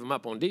if you give them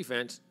up on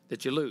defense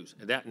that you lose.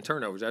 And that and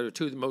turnovers. Those are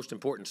two of the most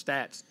important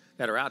stats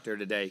that are out there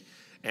today,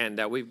 and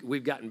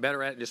we've gotten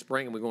better at it this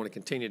spring, and we're going to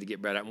continue to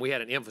get better at it. And we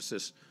had an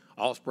emphasis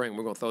all spring.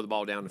 We're going to throw the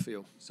ball down the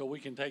field. So we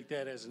can take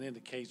that as an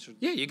indication.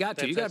 Yeah, you got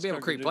to. You got to be able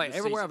to create play.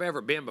 Everywhere I've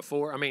ever been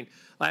before. I mean,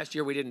 last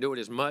year we didn't do it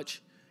as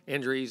much.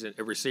 Injuries,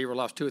 a receiver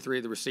lost 2 or 3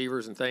 of the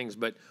receivers and things,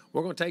 but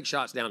we're going to take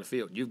shots down the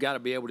field. You've got to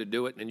be able to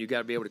do it, and you've got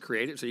to be able to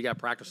create it, so you got to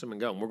practice them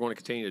and go. And we're going to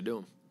continue to do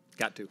them.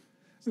 Got to.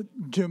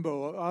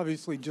 Jimbo,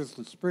 obviously just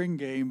a spring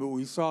game, but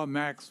we saw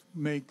Max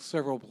make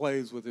several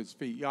plays with his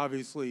feet.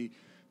 Obviously,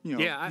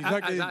 yeah,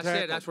 as I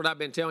said, that's what I've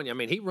been telling you. I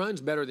mean, he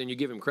runs better than you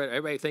give him credit.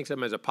 Everybody thinks of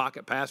him as a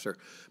pocket passer,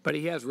 but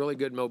he has really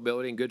good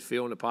mobility and good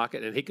feel in the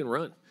pocket, and he can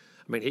run.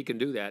 I mean, he can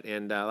do that.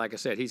 And like I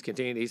said, he's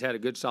continued. He's had a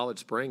good, solid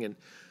spring, and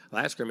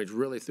last scrimmage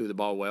really threw the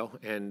ball well.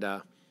 And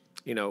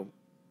it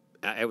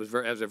was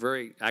a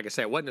very, like I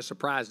said, it wasn't a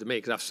surprise to me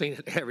because I've seen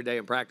it every day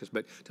in practice.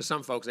 But to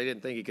some folks, they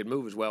didn't think he could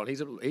move as well. And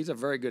he's a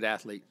very good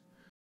athlete.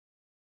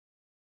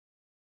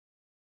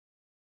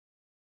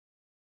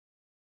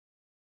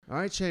 All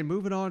right, Shane,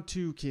 moving on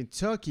to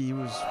Kentucky. It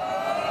was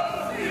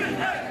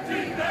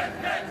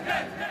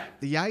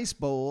the Ice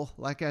Bowl,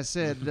 like I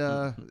said,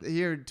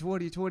 here in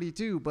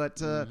 2022.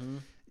 But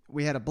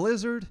we had a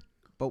blizzard,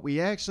 but we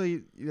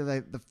actually,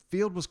 the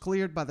field was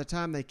cleared by the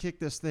time they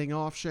kicked this thing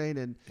off, Shane.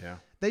 And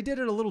they did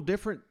it a little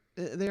different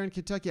there in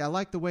Kentucky. I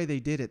like the way they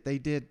did it. They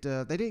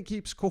didn't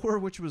keep score,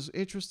 which was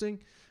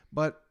interesting,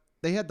 but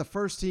they had the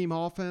first team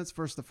offense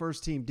versus the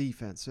first team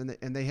defense,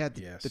 and they had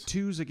the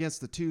twos against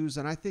the twos.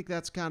 And I think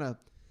that's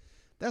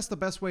the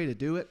best way to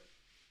do it.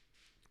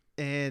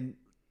 And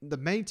the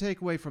main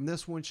takeaway from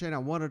this one, Shane, I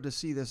wanted to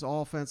see this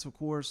offense, of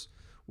course,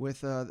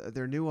 with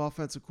their new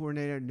offensive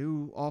coordinator,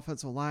 new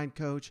offensive line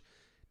coach.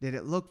 Did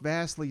it look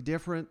vastly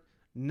different?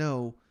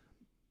 No.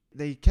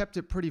 They kept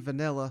it pretty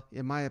vanilla,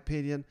 in my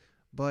opinion.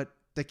 But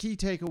the key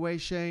takeaway,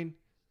 Shane,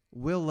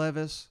 Will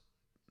Levis,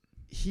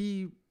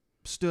 he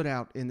stood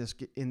out in this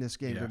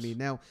game to me.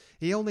 Now,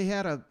 he only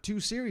had 2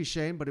 series,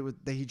 Shane, but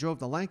he drove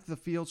the length of the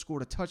field,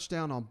 scored a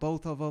touchdown on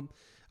both of them.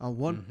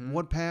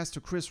 One pass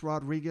to Chris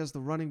Rodriguez, the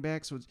running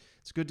back. So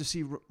it's good to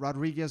see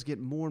Rodriguez get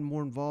more and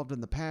more involved in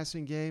the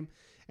passing game.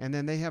 And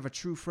then they have a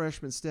true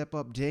freshman step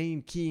up,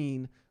 Dane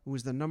Keene, who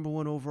was the number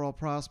 1 overall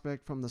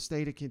prospect from the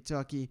state of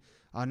Kentucky.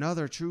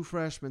 Another true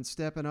freshman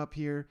stepping up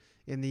here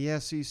in the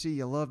SEC.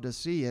 You love to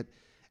see it.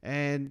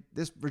 And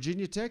this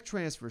Virginia Tech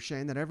transfer,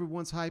 Shane, that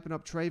everyone's hyping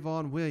up,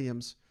 Trayvon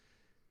Williams.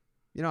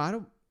 I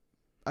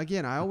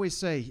always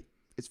say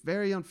it's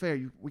very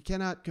unfair. We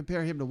cannot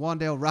compare him to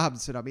Wan'Dale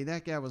Robinson. I mean,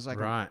 that guy was like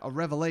a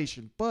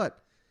revelation.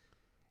 But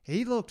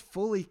he looked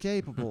fully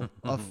capable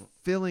of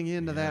filling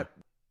into that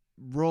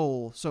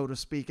role, so to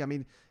speak. I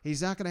mean,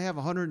 he's not going to have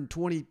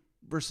 120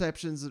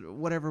 receptions,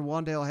 whatever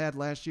Wan'Dale had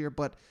last year,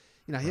 but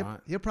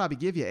he'll probably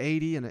give you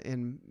 80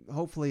 and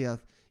hopefully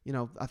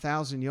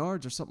 1,000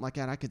 yards or something like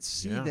that. I could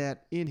see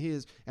that in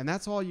his, and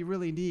that's all you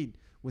really need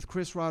with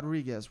Chris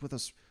Rodriguez, with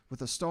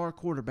a star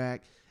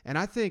quarterback. And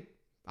I think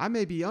I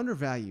may be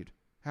undervalued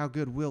how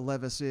good Will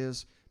Levis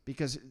is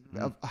because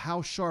of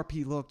how sharp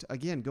he looked.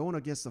 Again, going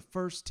against the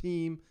first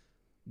team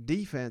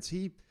defense,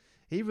 he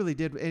really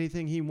did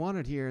anything he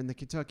wanted here in the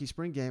Kentucky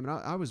spring game, and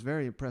I was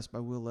very impressed by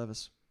Will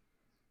Levis.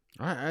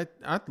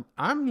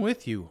 I'm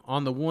with you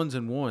on the ones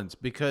and ones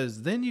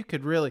because then you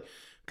could really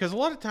 – because a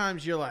lot of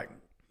times you're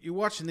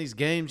watching these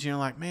games and you're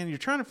like, man, you're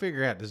trying to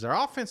figure out, does their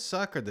offense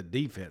suck or the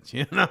defense?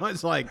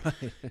 It's like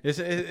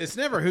it's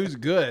never who's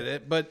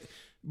good.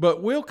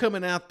 But Will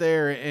coming out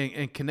there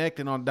and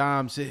connecting on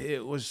dimes,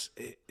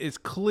 it's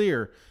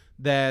clear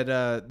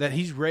that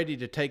he's ready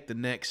to take the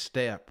next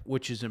step,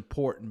 which is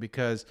important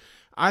because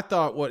I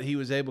thought what he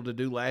was able to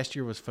do last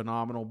year was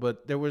phenomenal.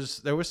 But there were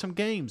some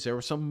games, there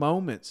were some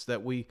moments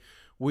that we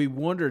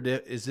wondered,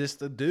 is this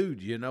the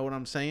dude? You know what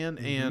I'm saying?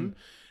 Mm-hmm. And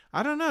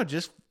I don't know,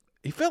 just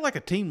he felt like a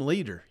team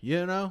leader.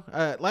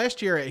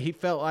 Last year he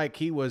felt like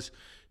he was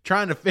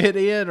trying to fit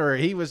in, or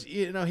he was,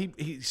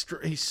 he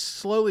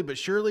slowly but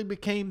surely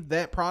became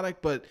that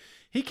product, but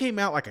he came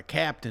out like a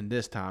captain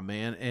this time,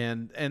 man.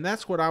 And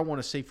that's what I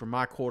want to see from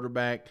my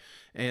quarterback.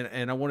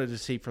 And I wanted to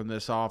see from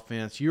this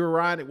offense. You were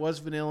right. It was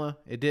vanilla.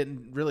 It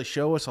didn't really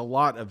show us a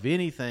lot of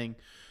anything,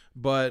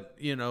 but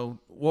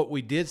what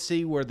we did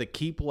see were the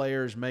key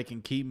players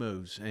making key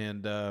moves.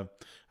 And,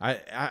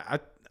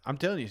 I'm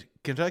telling you,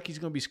 Kentucky's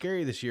going to be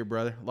scary this year,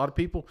 brother. A lot of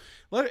people.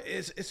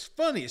 It's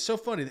funny. It's so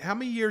funny. How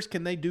many years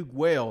can they do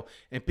well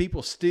and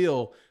people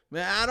still?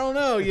 Man, I don't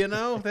know.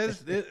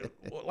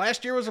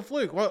 Last year was a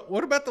fluke.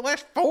 What about the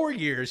last 4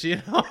 years? You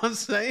know what I'm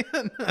saying?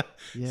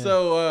 Yeah.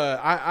 So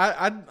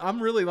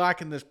I'm really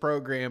liking this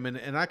program,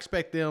 and I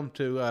expect them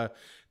to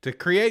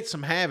create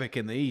some havoc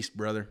in the East,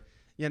 brother.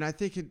 Yeah, and I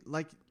think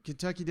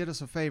Kentucky did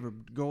us a favor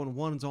going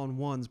ones on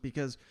ones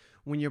because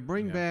when you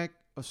bring back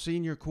a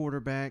senior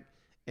quarterback.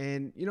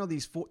 And,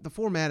 the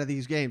format of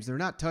these games, they're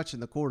not touching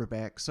the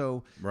quarterback.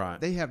 So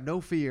they have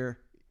no fear.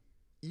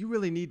 You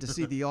really need to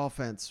see the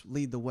offense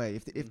lead the way.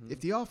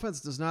 If the offense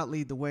does not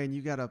lead the way and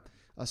you got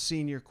a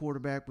senior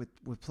quarterback with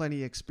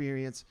plenty of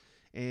experience,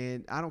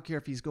 and I don't care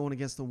if he's going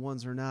against the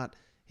ones or not,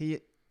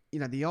 the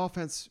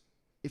offense,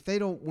 if they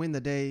don't win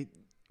the day,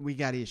 we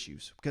got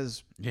issues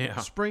because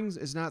Springs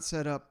is not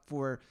set up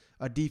for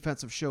a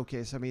defensive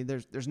showcase. I mean,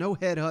 there's no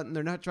headhunting.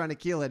 They're not trying to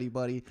kill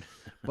anybody.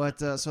 But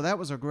so that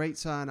was a great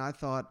sign, I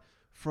thought,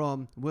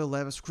 from Will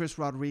Levis. Chris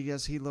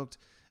Rodriguez, he looked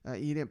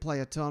he didn't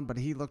play a ton, but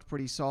he looked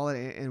pretty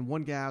solid. And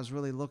one guy I was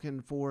really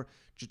looking for,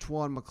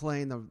 Jatwan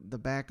McClain, the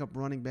backup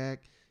running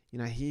back.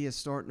 He is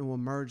starting to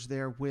emerge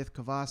there with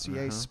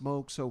Cavassier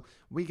Smoke. So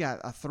we got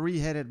a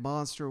three-headed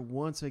monster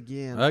once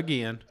again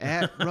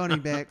at running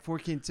back for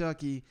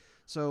Kentucky.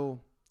 So,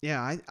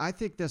 yeah, I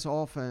think this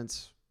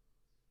offense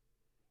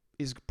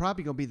is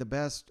probably going to be the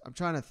best. I'm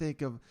trying to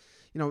think of,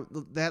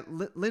 that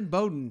Lynn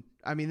Bowden.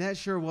 I mean, that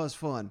sure was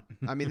fun.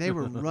 I mean, they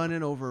were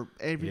running over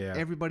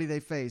everybody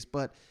they faced,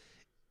 but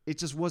it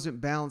just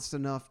wasn't balanced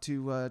enough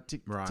to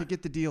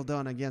get the deal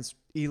done against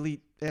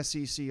elite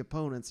SEC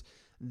opponents.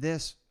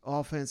 This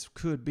offense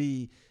could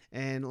be,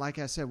 and like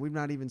I said, we've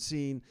not even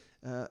seen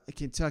a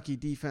Kentucky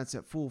defense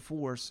at full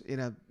force in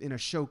a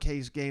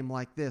showcase game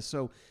like this.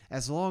 So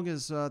as long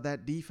as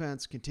that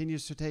defense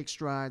continues to take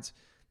strides,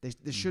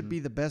 this should be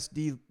the best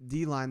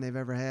D-line they've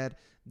ever had.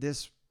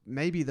 This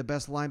may be the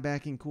best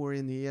linebacking core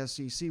in the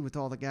SEC with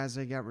all the guys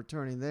they got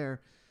returning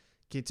there.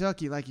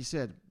 Kentucky, like you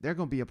said, they're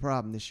going to be a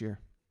problem this year.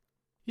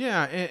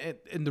 Yeah,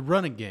 and the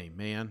running game,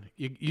 man,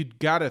 you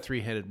got a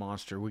three-headed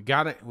monster. We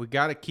got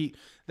to keep.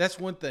 That's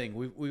one thing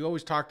we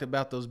always talked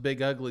about, those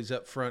big uglies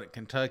up front at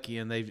Kentucky,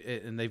 and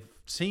they've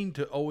seemed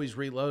to always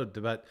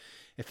reload. But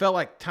it felt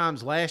like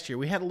times last year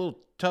we had a little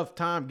tough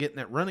time getting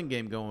that running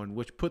game going,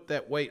 which put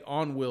that weight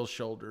on Will's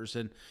shoulders.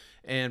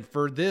 And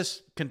for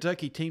this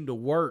Kentucky team to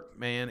work,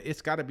 man,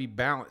 it's got to be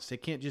balanced.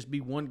 It can't just be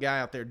one guy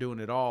out there doing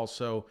it all.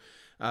 So.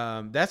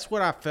 That's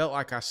what I felt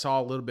like I saw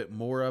a little bit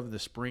more of the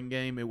spring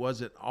game. It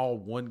wasn't all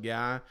one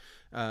guy.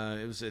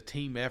 It was a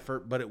team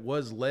effort, but it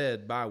was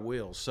led by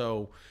Will.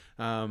 So,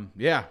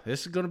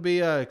 this is going to be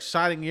an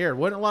exciting year.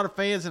 Wasn't a lot of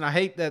fans, and I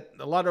hate that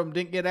a lot of them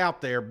didn't get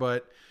out there,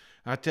 but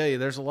I tell you,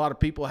 there's a lot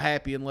of people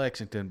happy in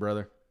Lexington,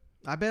 brother.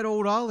 I bet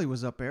old Ollie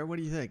was up there. What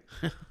do you think?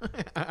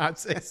 I'd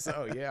say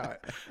so, yeah.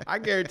 I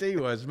guarantee he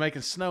was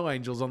making snow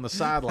angels on the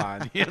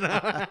sideline,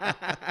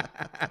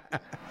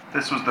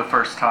 this was the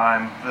first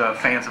time the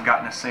fans have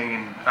gotten to see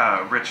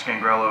Rich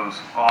Gangrello's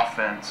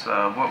offense.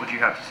 What would you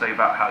have to say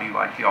about how you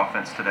like the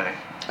offense today?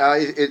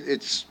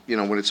 It's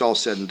when it's all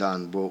said and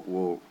done,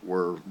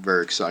 we're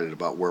very excited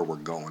about where we're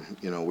going.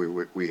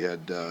 We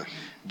had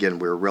again,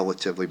 we were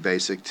relatively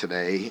basic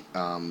today,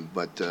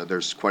 but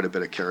there's quite a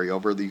bit of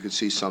carryover. You could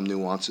see some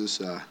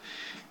nuances.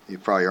 You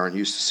probably aren't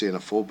used to seeing a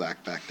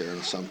fullback back there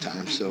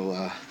sometimes,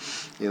 so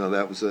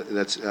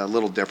that's a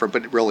little different.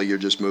 But really, you're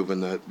just moving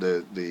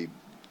the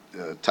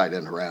tight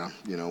end around,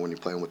 when you're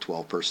playing with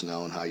 12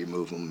 personnel and how you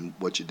move them,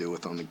 what you do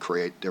with them, and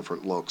create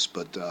different looks.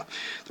 But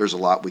there's a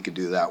lot we could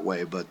do that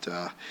way. But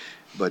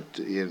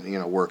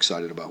we're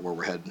excited about where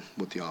we're heading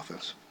with the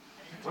offense.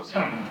 What's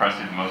kind of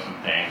impressed you the most of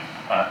the game?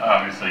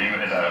 Obviously, you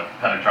had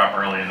a drop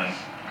early and then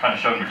kind of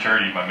showed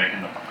maturity by making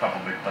a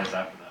couple big plays after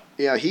that.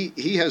 Yeah,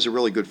 he has a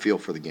really good feel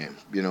for the game.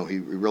 He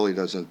really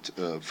doesn't,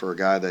 for a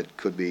guy that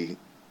could be,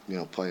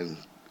 playing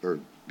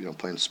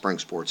spring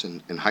sports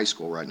in high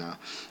school right now.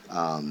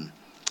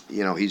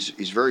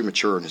 He's very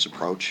mature in his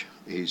approach.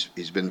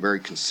 He's been very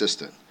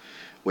consistent.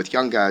 With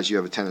young guys, you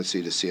have a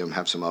tendency to see him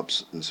have some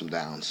ups and some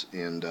downs,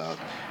 and of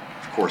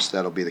course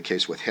that'll be the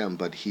case with him.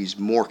 But he's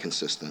more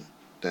consistent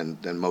than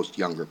most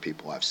younger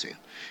people I've seen.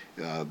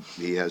 I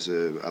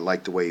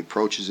like the way he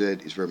approaches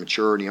it. He's very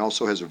mature, and he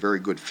also has a very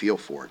good feel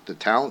for it. The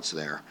talent's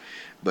there,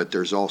 but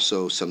there's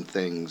also some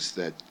things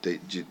that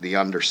the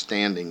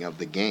understanding of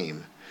the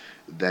game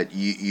that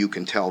you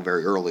can tell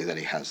very early that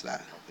he has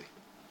that.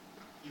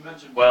 You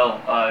mentioned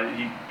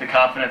the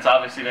confidence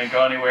obviously didn't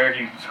go anywhere.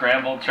 He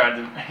scrambled, tried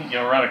to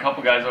run a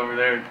couple guys over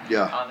there.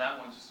 Yeah. On that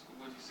one, just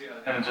what did you see out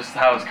of him, and just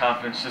how his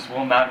confidence just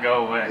will not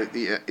go away.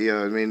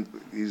 Yeah. I mean,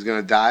 he's going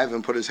to dive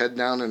and put his head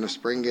down in a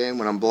spring game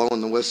when I'm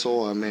blowing the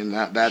whistle. I mean,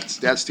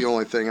 that's the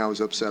only thing I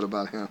was upset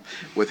about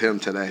with him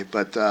today.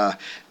 But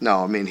no,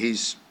 I mean,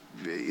 he's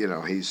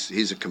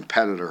a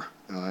competitor,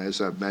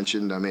 as I've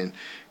mentioned. I mean,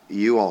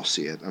 you all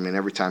see it. I mean,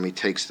 every time he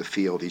takes the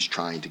field, he's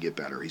trying to get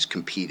better. He's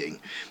competing.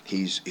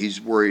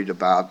 He's worried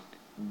about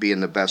being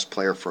the best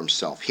player for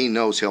himself. He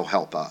knows he'll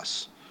help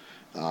us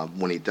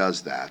when he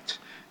does that.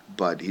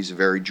 But he's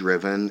very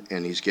driven,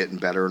 and he's getting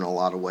better in a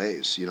lot of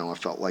ways. I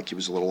felt like he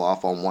was a little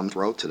off on one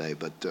throw today,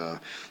 but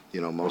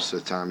most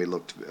of the time he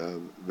looked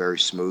very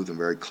smooth and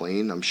very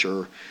clean. I'm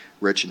sure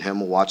Rich and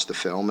him will watch the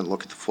film and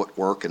look at the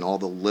footwork and all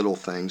the little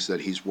things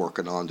that he's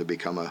working on to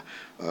become a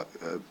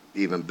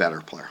even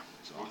better player.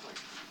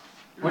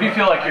 What do you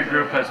feel like your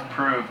group has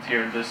proved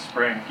here this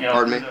spring?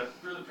 Pardon me?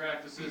 Through the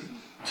practices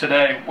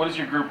today, what is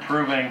your group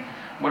proving?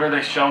 What are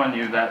they showing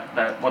you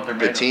that what they're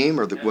made the team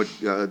or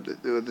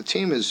the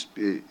team is?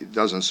 It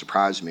doesn't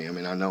surprise me. I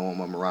mean, I know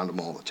them. I'm around them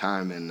all the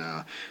time, and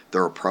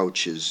their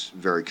approach is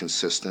very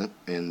consistent.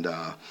 And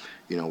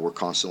we're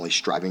constantly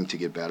striving to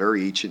get better.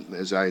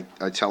 As I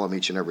tell them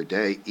each and every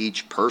day,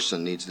 each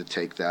person needs to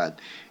take that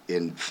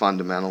and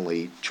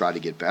fundamentally try to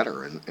get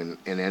better. And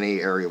in any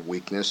area of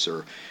weakness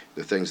or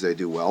the things they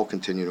do well,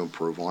 continue to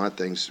improve on it.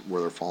 Things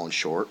where they're falling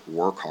short,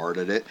 work hard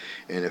at it.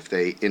 And if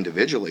they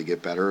individually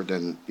get better,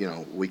 then,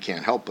 we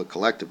can't help but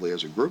collectively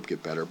as a group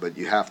get better. But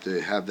you have to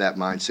have that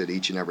mindset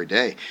each and every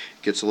day.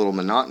 It gets a little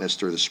monotonous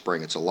through the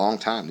spring. It's a long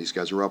time. These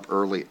guys are up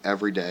early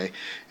every day,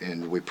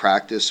 and we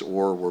practice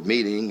or we're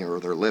meeting or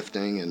they're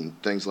lifting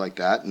and things like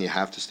that, and you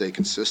have to stay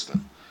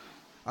consistent.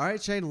 All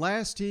right, Shane,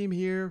 last team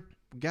here.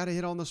 Got to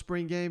hit on the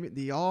spring game,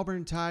 the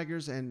Auburn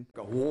Tigers and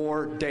a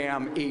war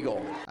damn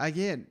eagle.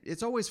 Again,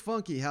 it's always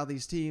funky how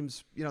these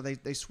teams,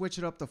 they switch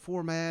it up the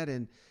format,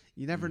 and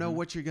you never know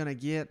what you're going to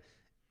get.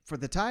 For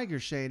the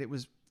Tigers, Shane, it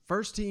was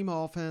first team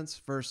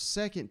offense versus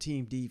second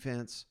team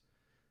defense,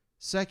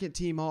 second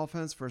team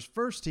offense versus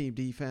first team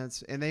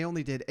defense, and they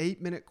only did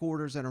 8-minute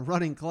quarters and a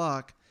running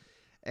clock.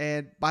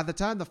 And by the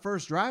time the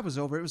first drive was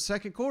over, it was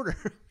second quarter.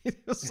 It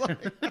was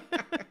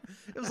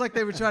like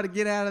they were trying to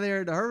get out of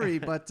there in a hurry,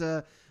 but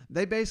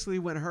they basically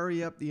went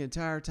hurry up the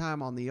entire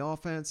time on the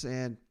offense.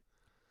 And,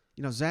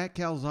 Zach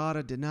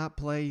Calzada did not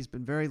play. He's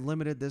been very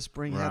limited this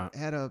spring. Right.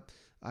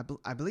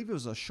 I believe it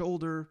was a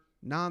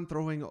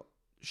non-throwing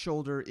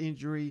shoulder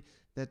injury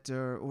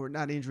or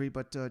not injury,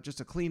 but just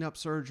a cleanup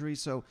surgery.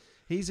 So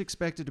he's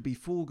expected to be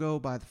full go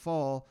by the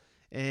fall.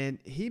 And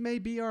he may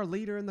be our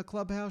leader in the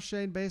clubhouse,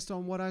 Shane, based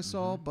on what I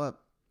saw. But,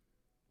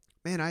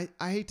 man,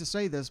 I hate to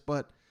say this,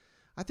 but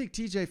I think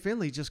TJ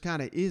Finley just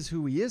kind of is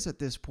who he is at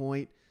this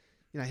point.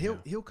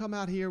 He'll come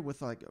out here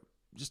with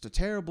just a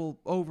terrible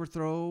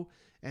overthrow,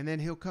 and then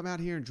he'll come out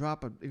here and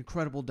drop an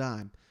incredible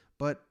dime.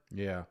 But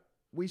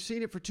we've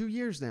seen it for 2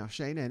 years now,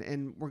 Shane,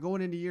 and we're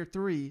going into year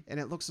 3,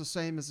 and it looks the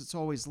same as it's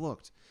always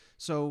looked.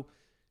 So,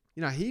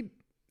 he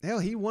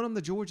won him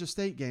the Georgia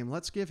State game.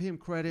 Let's give him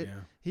credit.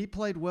 Yeah. He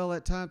played well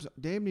at times,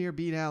 damn near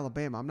beat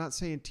Alabama. I'm not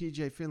saying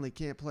TJ Finley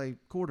can't play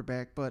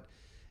quarterback, but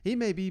he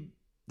may be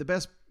the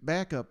best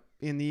backup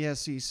in the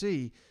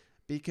SEC,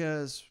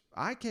 because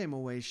I came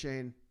away,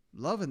 Shane,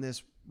 loving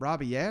this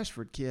Robbie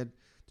Ashford kid.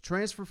 The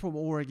transfer from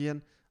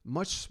Oregon,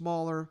 much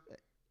smaller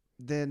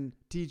than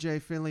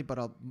TJ Finley, but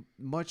a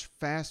much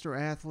faster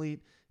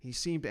athlete. He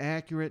seemed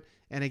accurate.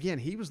 And again,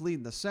 he was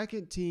leading the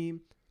second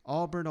team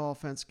Auburn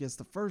offense against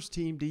the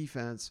first-team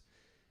defense,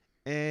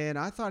 and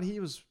I thought he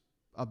was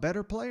a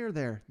better player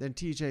there than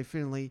TJ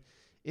Finley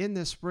in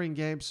this spring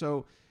game.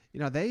 So,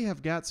 they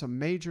have got some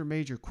major,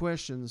 major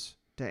questions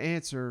to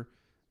answer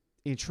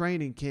in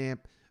training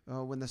camp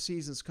when the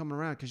season's coming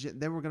around, because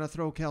then we're going to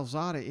throw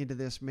Calzada into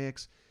this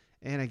mix.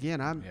 And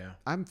again,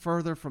 I'm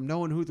further from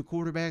knowing who the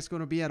quarterback's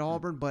going to be at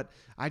Auburn, but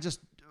I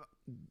just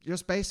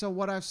based on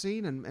what I've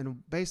seen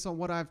and based on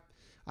what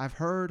I've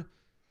heard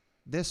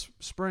this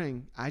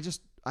spring, I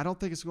don't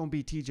think it's going to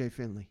be TJ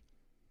Finley.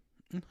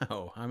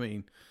 No, I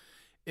mean,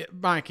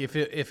 Mike, if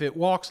it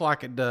walks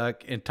like a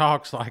duck and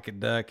talks like a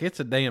duck, it's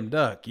a damn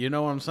duck. You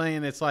know what I'm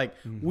saying? It's like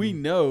we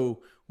know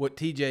what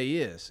TJ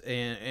is,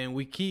 and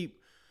we keep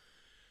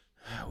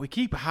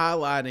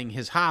highlighting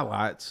his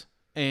highlights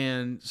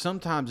and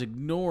sometimes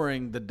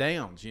ignoring the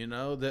downs.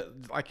 That,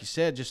 like you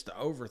said, just the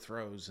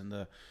overthrows and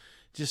the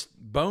just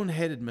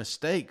boneheaded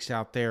mistakes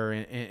out there,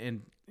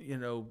 and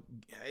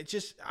it's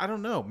just, I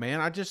don't know,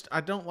 man. I just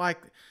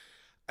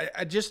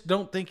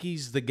don't think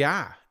he's the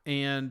guy.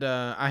 And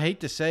I hate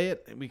to say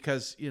it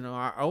because,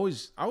 I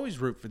always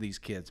root for these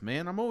kids,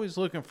 man. I'm always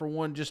looking for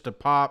one just to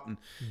pop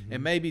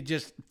and maybe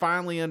just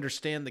finally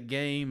understand the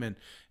game and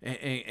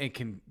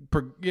can,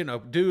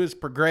 do his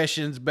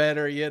progressions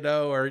better,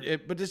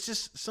 but it's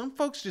just, some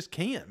folks just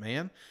can't,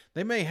 man.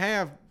 They may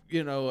have,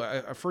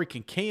 a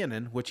freaking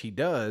cannon, which he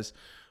does,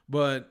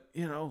 but,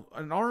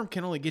 an arm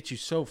can only get you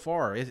so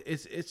far.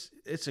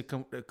 It's a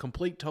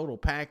complete total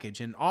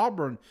package. And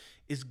Auburn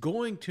is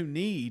going to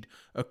need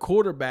a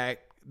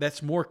quarterback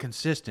that's more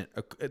consistent.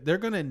 They're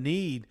going to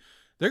need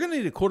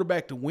a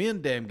quarterback to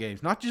win damn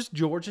games, not just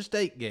Georgia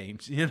State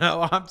games.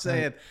 I'm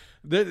saying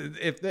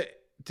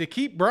to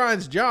keep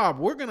Brian's job,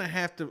 we're going to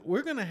have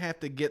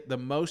to get the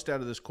most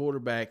out of this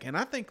quarterback. And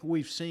I think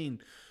we've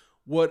seen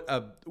what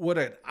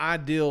an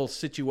ideal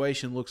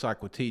situation looks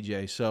like with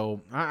TJ.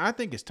 So I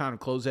think it's time to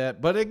close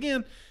that. But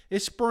again,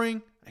 it's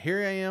spring. Here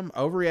I am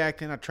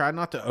overreacting. I tried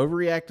not to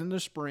overreact in the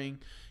spring.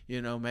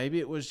 Maybe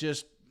it was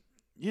just,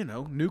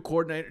 new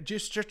coordinator.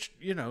 Just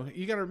you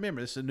got to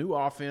remember, this is a new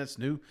offense,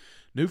 new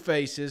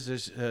faces.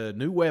 There's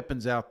new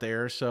weapons out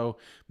there. So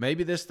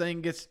maybe this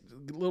thing gets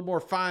a little more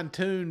fine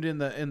tuned in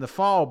the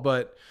fall.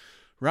 But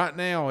right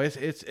now,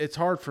 it's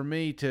hard for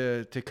me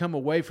to come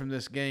away from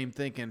this game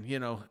thinking,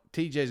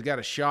 TJ's got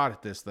a shot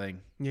at this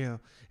thing. Yeah,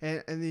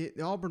 and the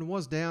Auburn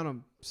was down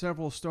on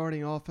several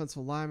starting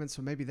offensive linemen,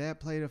 so maybe that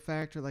played a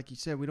factor. Like you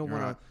said, we don't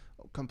want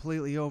to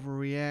completely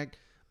overreact.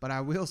 But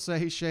I will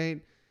say,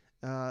 Shane,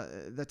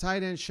 the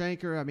tight end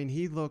Shanker, I mean,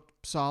 he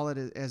looked solid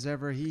as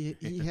ever. He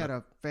had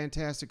a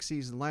fantastic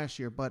season last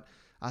year. But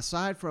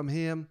aside from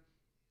him,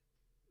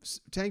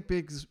 Tank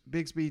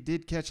Bigsby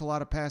did catch a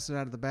lot of passes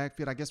out of the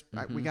backfield. I guess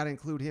we got to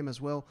include him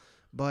as well.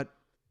 But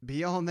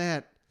beyond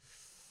that,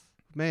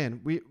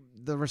 man,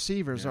 the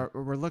receivers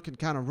we're looking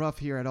kind of rough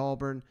here at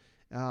Auburn.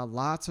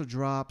 Lots of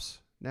drops.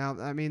 Now,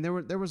 I mean,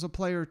 there was a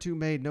player or two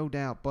made, no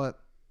doubt.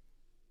 But,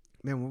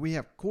 man, when we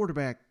have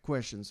quarterback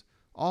questions,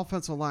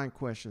 offensive line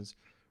questions,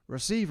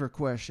 receiver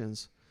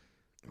questions,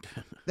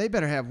 they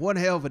better have one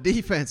hell of a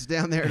defense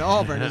down there at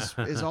Auburn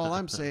is all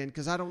I'm saying,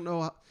 because I don't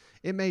know.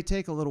 It may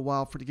take a little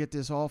while to get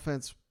this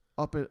offense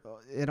up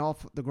and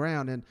off the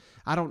ground, and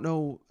I don't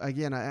know,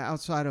 again,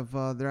 outside of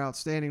their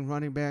outstanding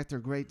running back, their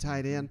great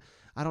tight end,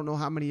 I don't know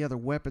how many other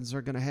weapons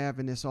they're going to have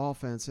in this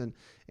offense,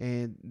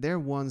 and they're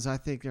ones I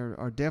think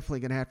are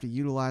definitely going to have to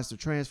utilize the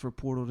transfer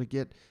portal to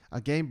get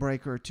a game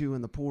breaker or two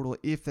in the portal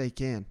if they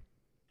can.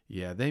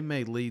 Yeah, they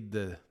may lead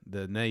the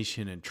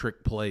nation in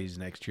trick plays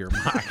next year,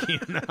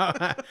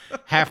 Mike.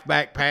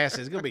 Halfback passes.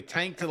 It's going to be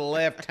Tank to the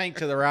left, Tank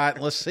to the right.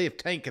 And let's see if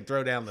Tank can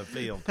throw down the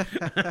field. See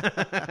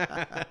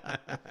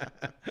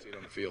it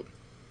on the field.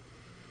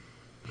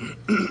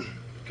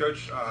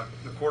 Coach,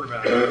 the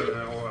quarterback,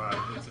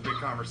 it's a big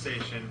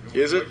conversation.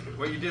 Is it?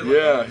 What you did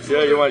last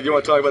year. You want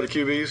to talk about the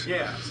QBs?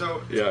 Yeah.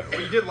 So what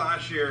you did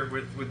last year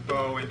with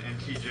Bo and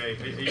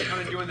TJ, are you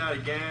kind of doing that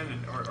again?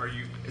 And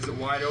is it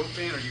wide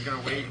open? Are you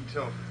going to wait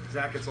until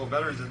Zach gets a little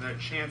better? Is there a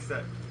chance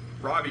that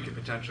Robbie could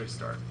potentially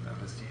start on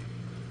this team?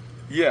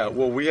 Yeah.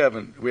 Well, we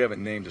haven't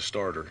named a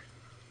starter.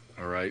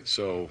 All right.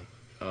 So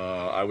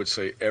I would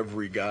say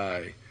every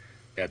guy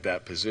at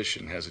that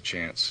position has a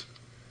chance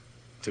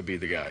to be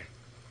the guy.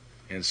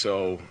 And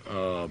so,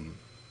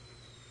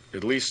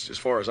 at least as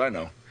far as I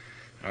know,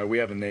 we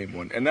haven't named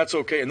one, and that's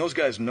okay. And those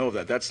guys know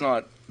that. That's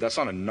not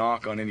a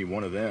knock on any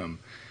one of them.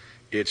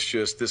 It's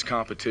just this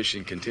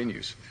competition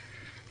continues,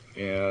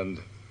 and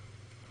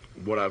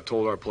what I've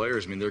told our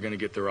players, I mean, they're going to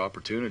get their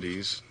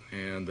opportunities,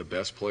 and the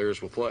best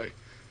players will play.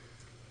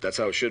 That's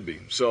how it should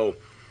be. So,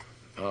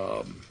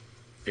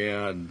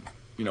 and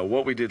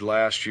what we did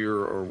last year,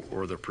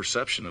 or the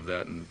perception of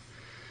that,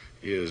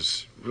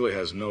 really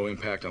has no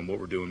impact on what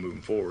we're doing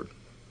moving forward.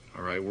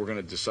 All right, we're going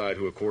to decide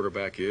who a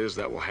quarterback is.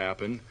 That will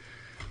happen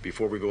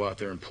before we go out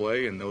there and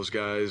play. And those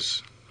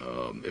guys,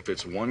 if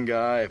it's one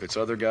guy, if it's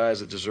other guys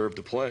that deserve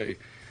to play,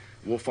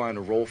 we'll find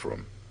a role for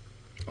them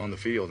on the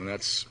field. And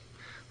that's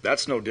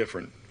no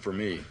different for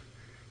me.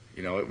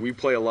 You know, we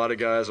play a lot of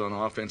guys on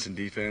offense and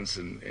defense,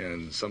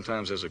 and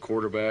sometimes as a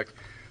quarterback,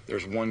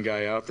 there's one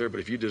guy out there, but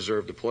if you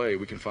deserve to play,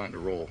 we can find a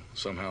role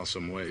somehow,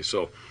 some way.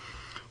 So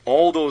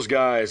all those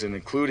guys, and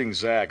including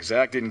Zach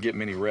didn't get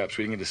many reps.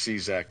 We didn't get to see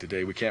Zach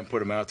today. We can't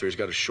put him out there. He's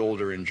got a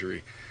shoulder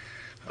injury.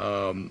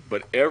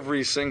 But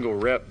every single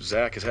rep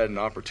Zach has had an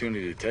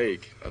opportunity to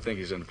take, I think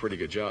he's done a pretty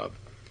good job.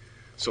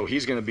 So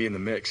he's going to be in the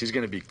mix. He's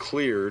going to be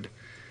cleared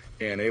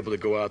and able to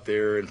go out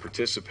there and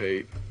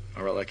participate,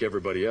 all right, like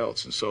everybody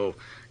else. And so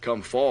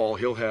come fall,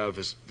 he'll have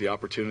the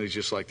opportunities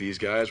just like these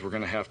guys. We're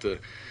going to have to,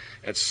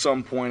 at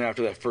some point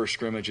after that first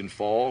scrimmage in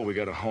fall, we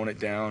got to hone it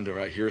down to,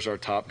 right, here's our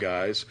top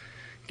guys,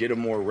 get them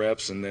more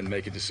reps, and then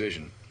make a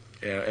decision.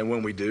 And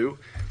when we do,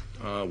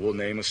 we'll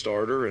name a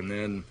starter, and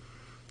then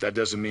that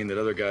doesn't mean that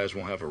other guys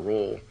won't have a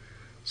role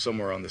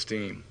somewhere on this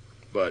team.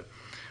 But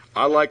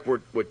I like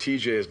what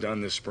TJ has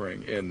done this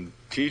spring. And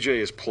TJ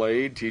has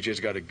played. TJ's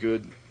got a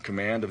good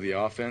command of the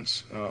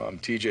offense.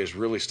 TJ has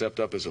really stepped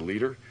up as a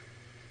leader.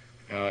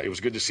 It was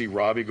good to see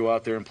Robbie go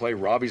out there and play.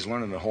 Robbie's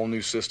learning a whole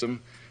new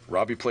system.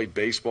 Robbie played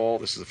baseball.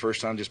 This is the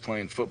first time just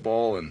playing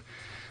football,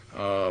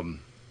 and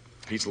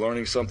he's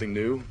learning something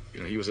new.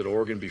 You know, he was at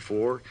Oregon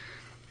before.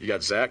 You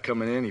got Zach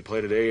coming in. He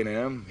played at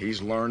A&M.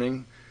 He's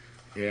learning.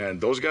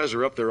 And those guys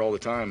are up there all the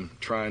time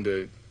trying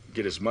to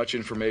get as much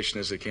information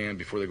as they can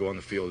before they go on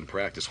the field and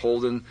practice.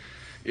 Holden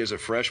is a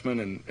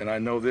freshman, and I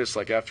know this,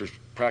 like after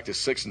practice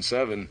 6 and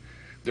 7,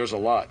 there's a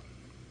lot.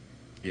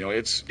 You know,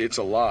 it's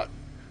a lot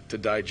to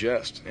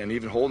digest. And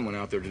even Holden went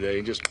out there today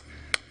and just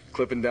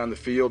clipping down the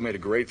field, made a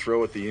great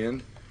throw at the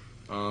end.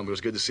 It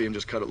was good to see him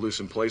just cut it loose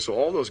and play. So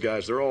all those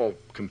guys, they're all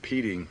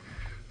competing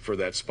for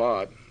that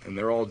spot, and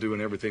they're all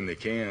doing everything they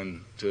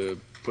can to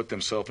put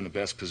themselves in the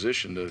best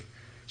position to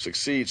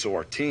succeed, so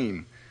our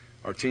team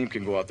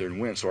can go out there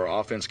and win, so our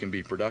offense can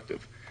be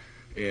productive.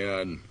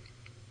 And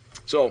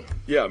so,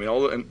 yeah, I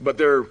mean, but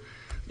they're,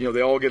 you know,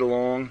 they all get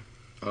along.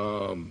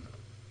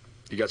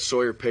 You got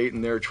Sawyer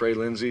Payton there, Trey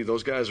Lindsey.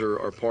 Those guys are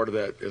part of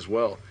that as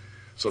well.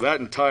 So that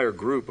entire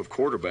group of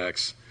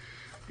quarterbacks,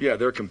 yeah,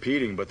 they're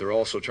competing, but they're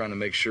also trying to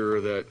make sure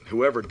that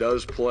whoever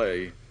does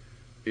play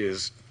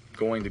is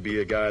going to be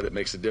a guy that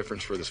makes a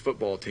difference for this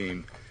football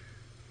team,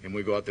 and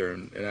we go out there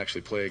and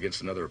actually play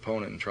against another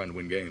opponent and trying to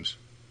win games.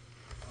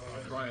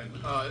 Brian,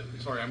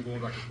 sorry, I'm going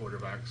back to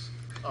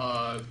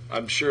quarterbacks.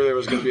 I'm sure there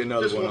was going to be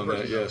another one on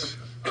that, yes.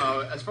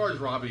 As far as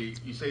Robbie,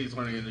 you say he's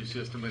learning a new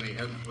system and he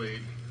hasn't played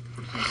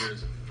for 2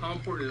 years. How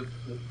important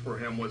for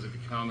him was it to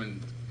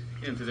come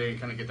in today and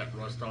kind of get that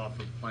rust off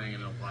of playing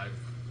in a live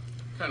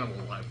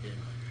game?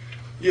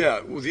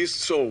 Yeah, well,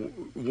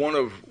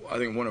 I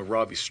think one of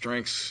Robbie's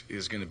strengths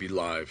is going to be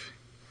live.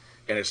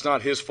 And it's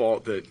not his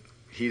fault that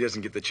he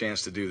doesn't get the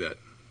chance to do that.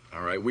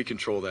 All right, we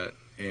control that.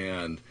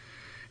 And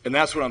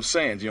that's what I'm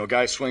saying. You know, a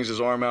guy swings his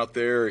arm out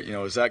there, you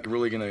know, is that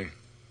really going to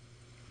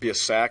be a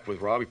sack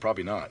with Robbie?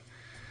 Probably not.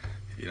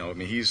 You know, I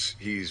mean, he's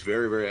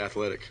very, very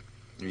athletic.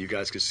 And you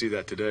guys could see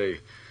that today.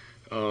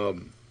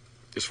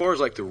 As far as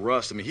like the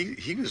rust, I mean,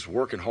 he was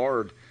working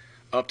hard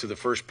up to the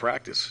first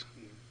practice.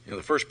 You know,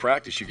 the first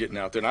practice you're getting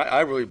out there, and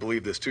I really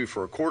believe this too,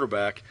 for a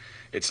quarterback,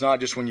 it's not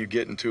just when you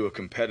get into a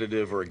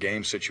competitive or a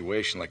game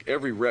situation. Like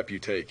every rep you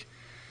take,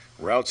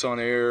 routes on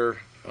air,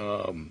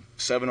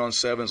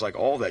 7-on-7s, like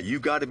all that,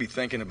 you've got to be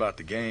thinking about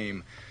the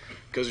game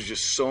because there's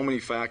just so many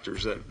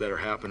factors that are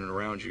happening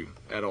around you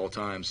at all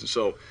times. And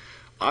so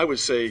I would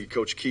say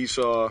Coach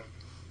Keesaw,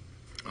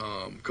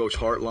 Coach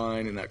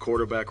Hartline in that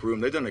quarterback room,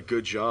 they've done a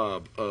good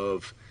job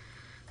of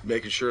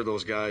making sure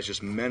those guys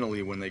just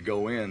mentally when they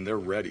go in, they're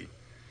ready.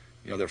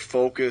 You know, they're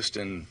focused,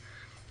 and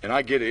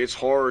I get it. It's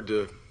hard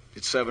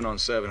it's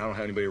 7-on-7. I don't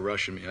have anybody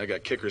rushing me. I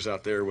got kickers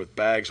out there with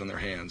bags on their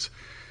hands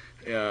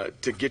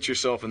to get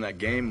yourself in that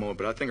game mode.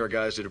 But I think our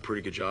guys did a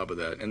pretty good job of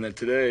that. And then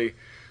today,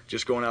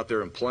 just going out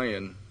there and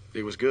playing,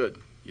 it was good.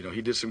 You know,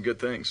 he did some good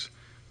things.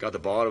 Got the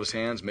ball out of his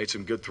hands, made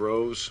some good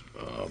throws.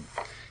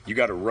 You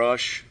got to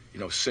rush, you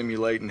know,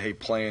 simulating, hey,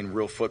 playing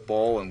real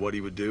football and what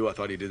he would do. I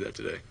thought he did that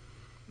today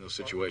in those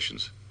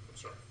situations. I'm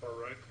sorry, far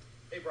right.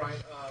 Hey, Brian,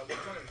 we were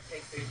talking to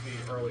Tank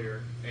Bigsby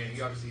earlier, and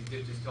he obviously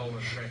did just tell him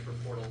to transfer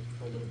portal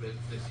for a little bit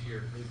this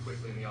year, really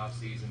quickly in the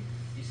offseason.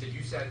 He said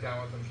you sat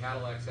down with him,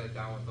 Cadillac sat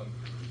down with him,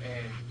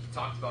 and he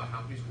talked about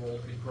how his role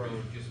could grow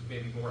just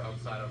maybe more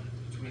outside of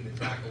between the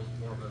tackles,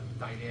 more of a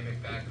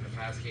dynamic back in the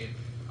pass game.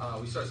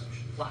 We saw some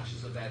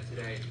flashes of that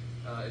today.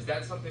 Is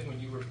that something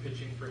when you were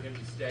pitching for him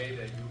to stay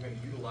that you were going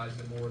to utilize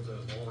him more as an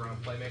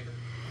all-around playmaker?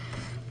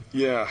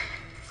 Yeah,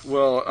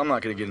 well, I'm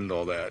not going to get into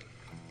all that.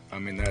 I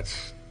mean,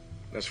 that's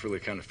really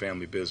kind of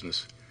family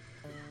business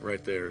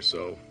right there.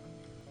 So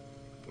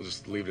we'll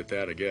just leave it at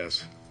that, I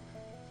guess.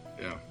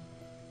 Yeah.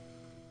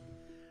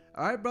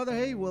 All right, brother.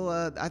 Hey, well,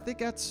 I think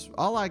that's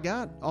all I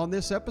got on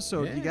this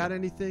episode. Yeah. You got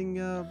anything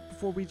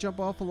before we jump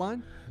off the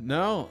line?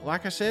 No,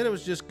 like I said, it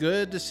was just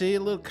good to see a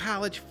little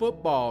college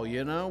football.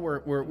 You know,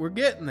 we're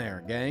getting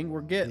there, gang.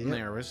 We're getting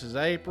there. This is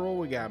April.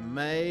 We got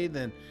May.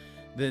 Then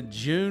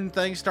June,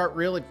 things start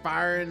really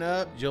firing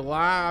up.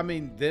 July, I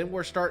mean, then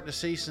we're starting to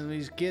see some of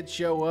these kids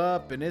show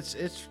up, and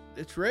it's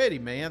ready,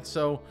 man.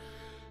 So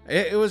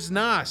It was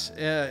nice.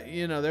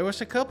 There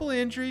was a couple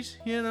injuries,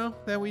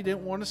 that we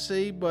didn't want to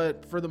see,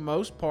 but for the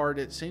most part,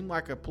 it seemed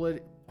like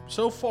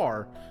so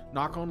far,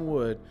 knock on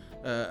wood,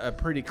 a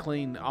pretty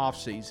clean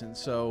offseason.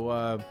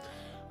 So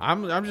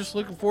I'm just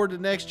looking forward to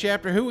the next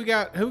chapter. Who we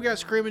got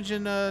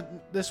scrimmaging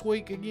this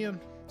week again?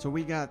 So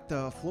we got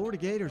the Florida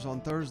Gators on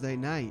Thursday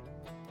night.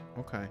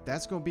 Okay.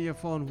 That's going to be a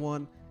fun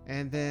one.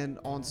 And then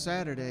on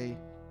Saturday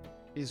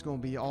is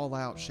going to be all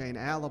out, Shane.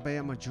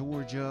 Alabama,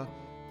 Georgia,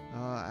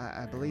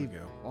 I believe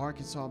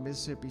Arkansas,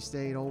 Mississippi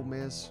State, Ole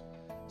Miss,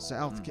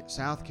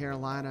 South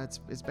Carolina.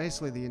 It's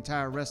basically the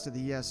entire rest of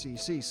the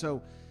SEC.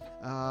 So,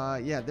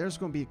 there's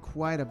going to be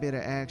quite a bit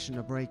of action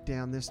to break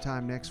down this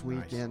time next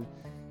week. Nice. And,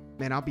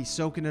 man, I'll be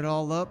soaking it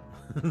all up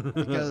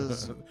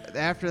because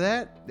after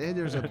that, then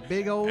there's a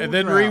big old and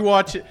then drought.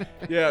 rewatch it.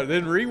 Yeah,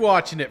 then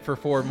rewatching it for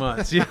 4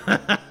 months. Yeah.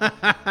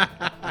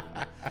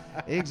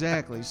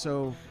 Exactly.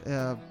 So,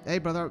 hey,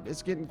 brother,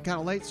 it's getting kind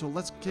of late, so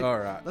let's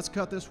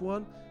cut this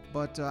one.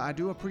 But I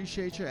do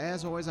appreciate you,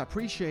 as always. I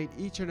appreciate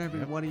each and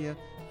every one of you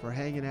for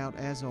hanging out,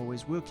 as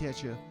always. We'll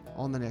catch you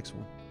on the next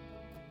one.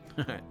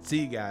 See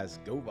you guys.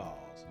 Go Vols.